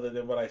week, other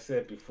than what I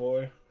said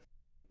before,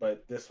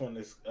 but this one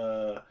is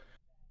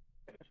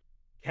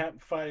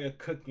campfire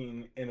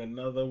cooking in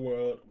another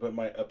world with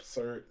my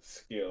absurd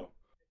skill.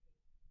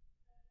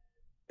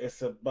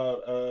 It's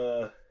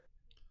about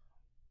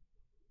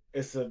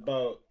it's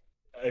about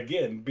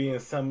again being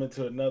summoned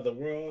to another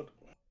world.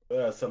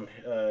 Some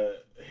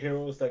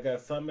heroes that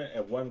got summoned,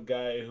 and one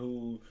guy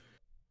who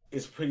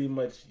is pretty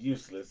much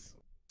useless.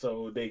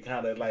 So they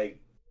kind of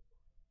like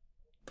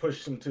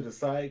push him to the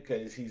side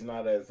because he's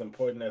not as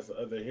important as the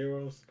other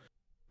heroes.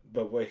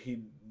 But what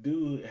he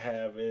do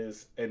have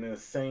is an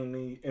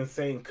insanely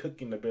insane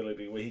cooking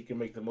ability where he can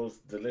make the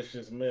most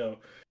delicious meal,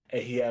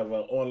 and he have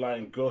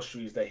online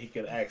groceries that he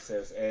can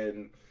access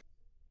and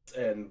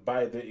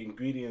buy the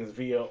ingredients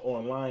via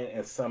online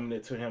and summon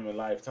it to him in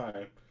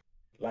lifetime,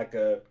 like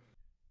a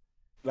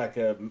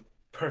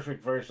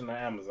perfect version of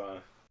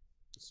Amazon.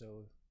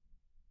 So,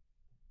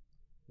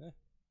 eh,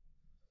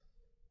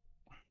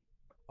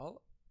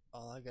 all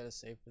all I gotta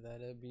say for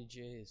that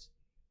BJ is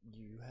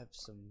you have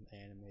some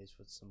animes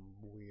with some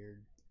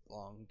weird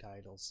long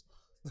titles.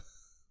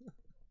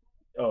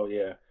 Oh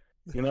yeah,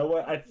 you know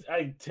what?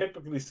 I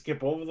typically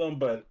skip over them,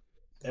 but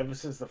ever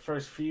since the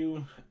first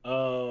few,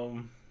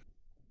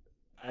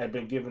 I've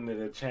been giving it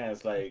a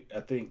chance. Like I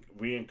think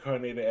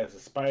reincarnated as a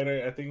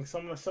spider. I think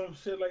some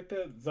shit like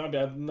that. Zombie.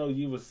 I know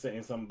you was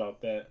saying something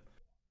about that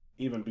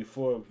even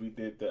before we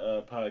did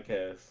the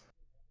podcast.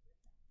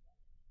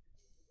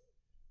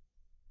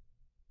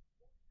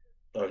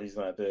 Oh, he's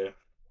not there.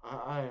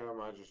 I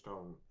am. I just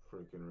don't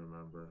freaking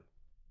remember.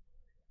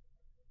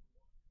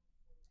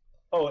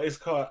 Oh, it's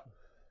called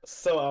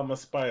So I'm a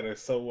Spider.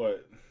 So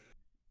what?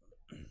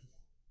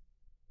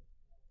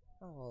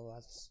 Oh, well,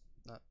 that's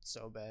not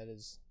so bad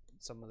as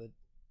some of the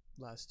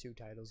last two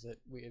titles that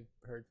we have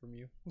heard from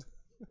you.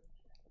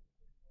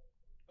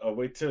 Oh,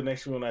 wait till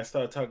next week when I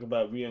start talking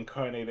about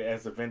reincarnated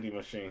as a vending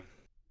machine.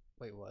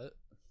 Wait, what?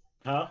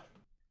 Huh?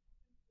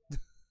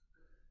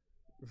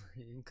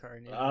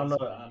 Reincarnated I don't as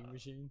know. a vending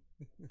machine?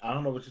 I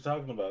don't know what you're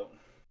talking about.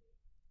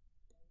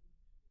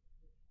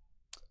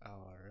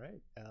 All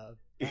right.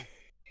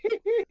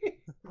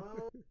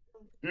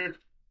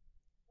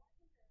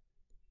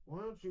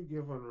 Why don't you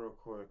give one real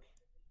quick?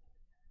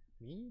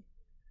 Me?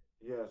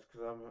 Yes,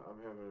 because I'm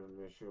having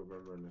an issue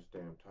remembering this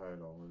damn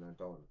title, and I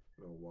don't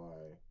know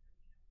why.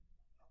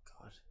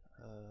 God.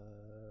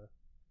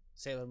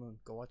 Sailor Moon.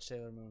 Go watch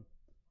Sailor Moon.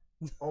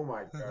 Oh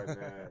my goodness.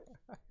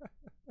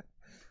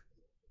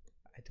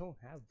 I don't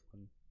have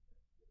one.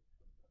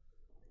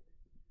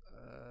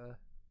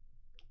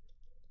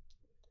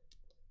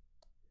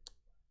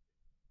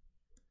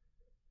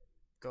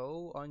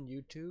 Go on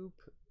YouTube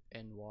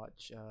and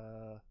watch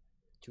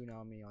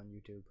Toonami on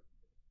YouTube.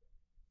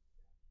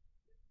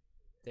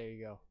 There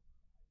you go.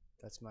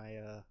 That's my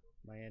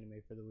my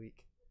anime for the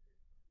week.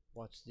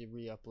 Watch the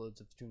re-uploads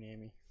of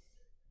Toonami.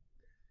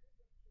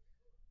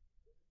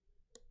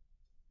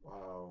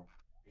 Wow.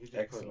 He just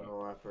put Excellent.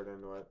 no effort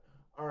into it.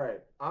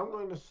 Alright, I'm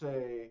going to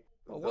say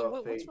Oh,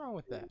 what's Fate wrong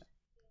with that?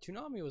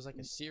 series. Toonami was like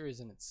a series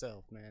in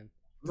itself, man.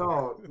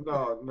 No.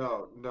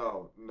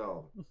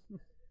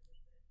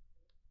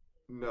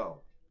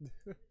 No.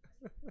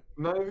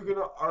 Not even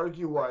gonna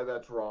argue why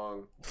that's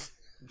wrong.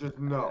 Just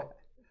no.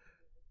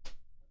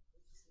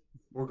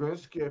 We're gonna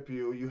skip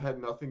you. You had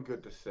nothing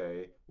good to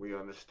say. We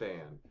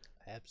understand.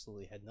 I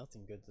absolutely had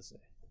nothing good to say.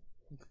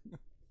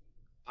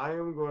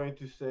 I'm going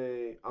to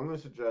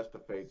suggest the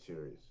Fate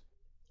series.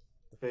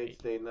 Fate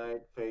Stay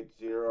Night, Fate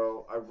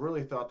Zero. I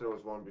really thought there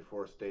was one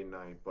before Stay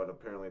Night, but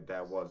apparently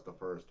that was the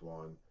first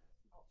one.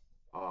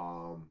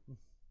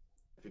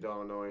 If you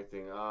don't know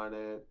anything on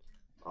it,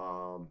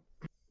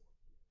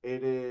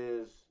 it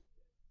is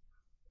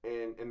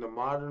in the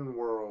modern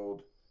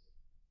world,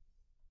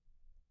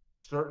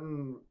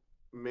 certain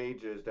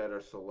mages that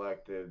are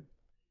selected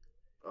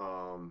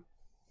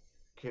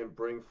can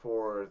bring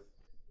forth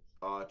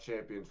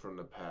champions from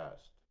the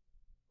past.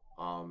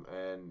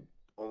 And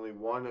only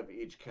one of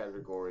each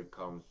category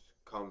comes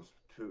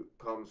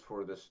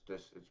for this.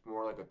 It's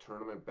more like a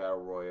tournament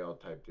battle royale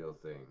type deal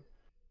thing.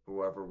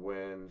 Whoever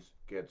wins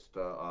gets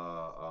the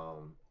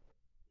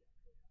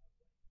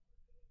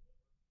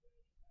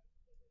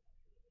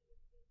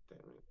damn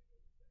it,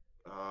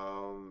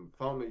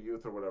 Fountain of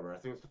Youth or whatever. I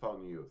think it's the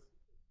Fountain of Youth.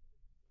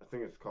 I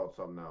think it's called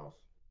something else,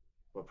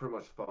 but pretty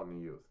much Fountain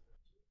of Youth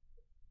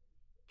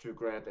to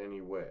grant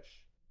any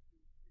wish.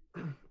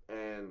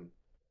 And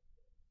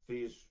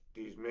these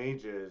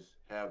mages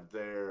have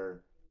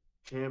their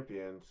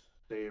champions: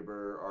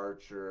 saber,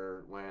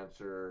 archer,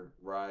 lancer,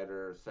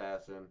 rider,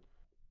 assassin.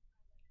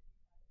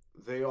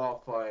 They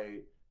all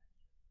fight,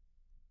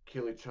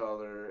 kill each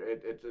other.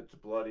 It's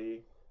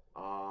bloody,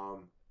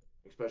 um,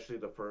 especially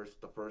the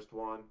first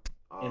one.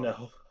 In the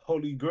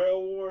Holy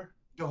Grail War?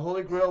 The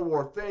Holy Grail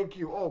War. Thank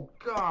you. Oh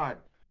God,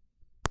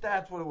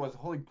 that's what it was.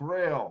 Holy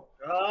Grail.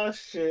 Oh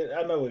shit!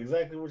 I know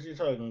exactly what you're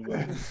talking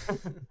about.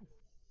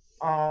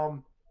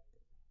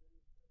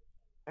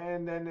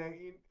 And then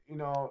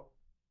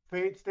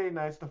Fate Stay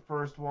Night's the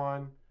first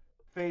one.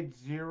 Fate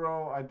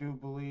Zero, I do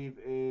believe,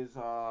 is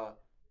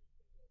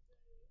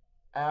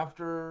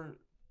after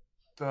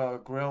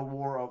the Grail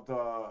War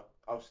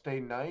of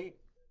Stay Night.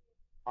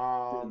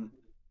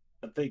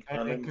 I think And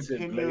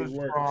Unlimited Blade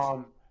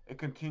works. it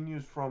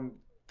continues from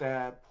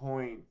that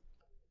point.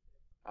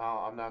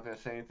 I'm not gonna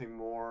say anything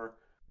more,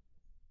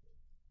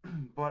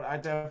 but I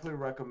definitely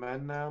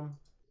recommend them.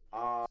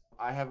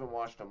 I haven't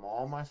watched them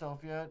all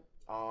myself yet.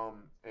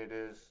 It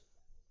is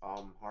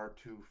hard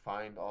to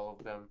find all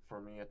of them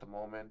for me at the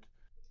moment.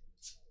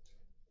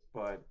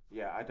 But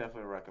yeah, I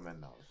definitely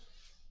recommend those.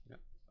 Yep.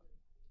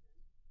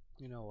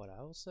 You know what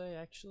I will say,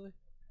 actually?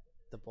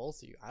 The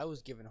both of you. I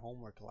was given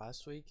homework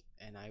last week,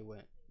 and I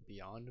went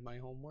beyond my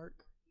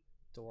homework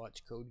to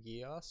watch Code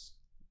Geass.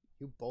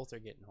 You both are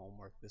getting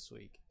homework this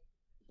week.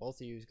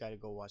 Both of you's got to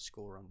go watch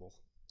School Rumble.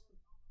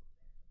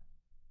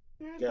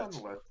 Yeah, it's Yes. on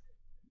the list.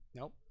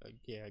 Nope.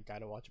 Yeah, I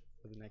gotta watch it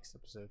for the next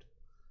episode.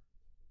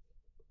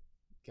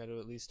 Gotta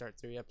at least start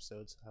 3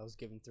 episodes. I was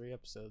given 3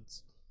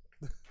 episodes.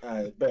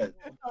 I bet.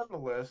 It's on the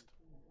list.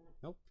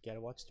 Nope. Gotta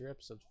watch 3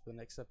 episodes for the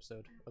next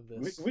episode of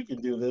this. We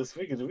can do this.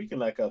 We can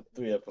knock out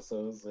 3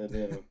 episodes and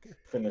then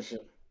finish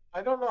it.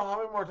 I don't know how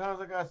many more times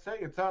I gotta say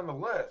it's on the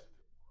list.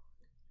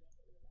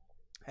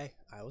 Hey,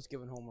 I was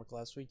given homework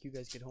last week. You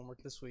guys get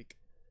homework this week.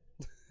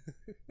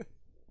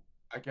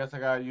 I guess I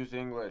gotta use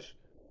English.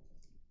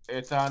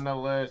 It's on the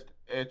list.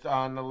 It's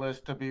on the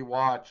list to be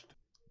watched.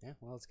 Yeah,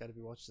 well, it's gotta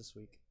be watched this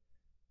week.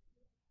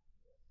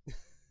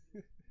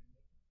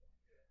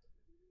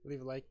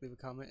 Leave a like, leave a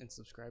comment, and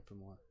subscribe for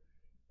more.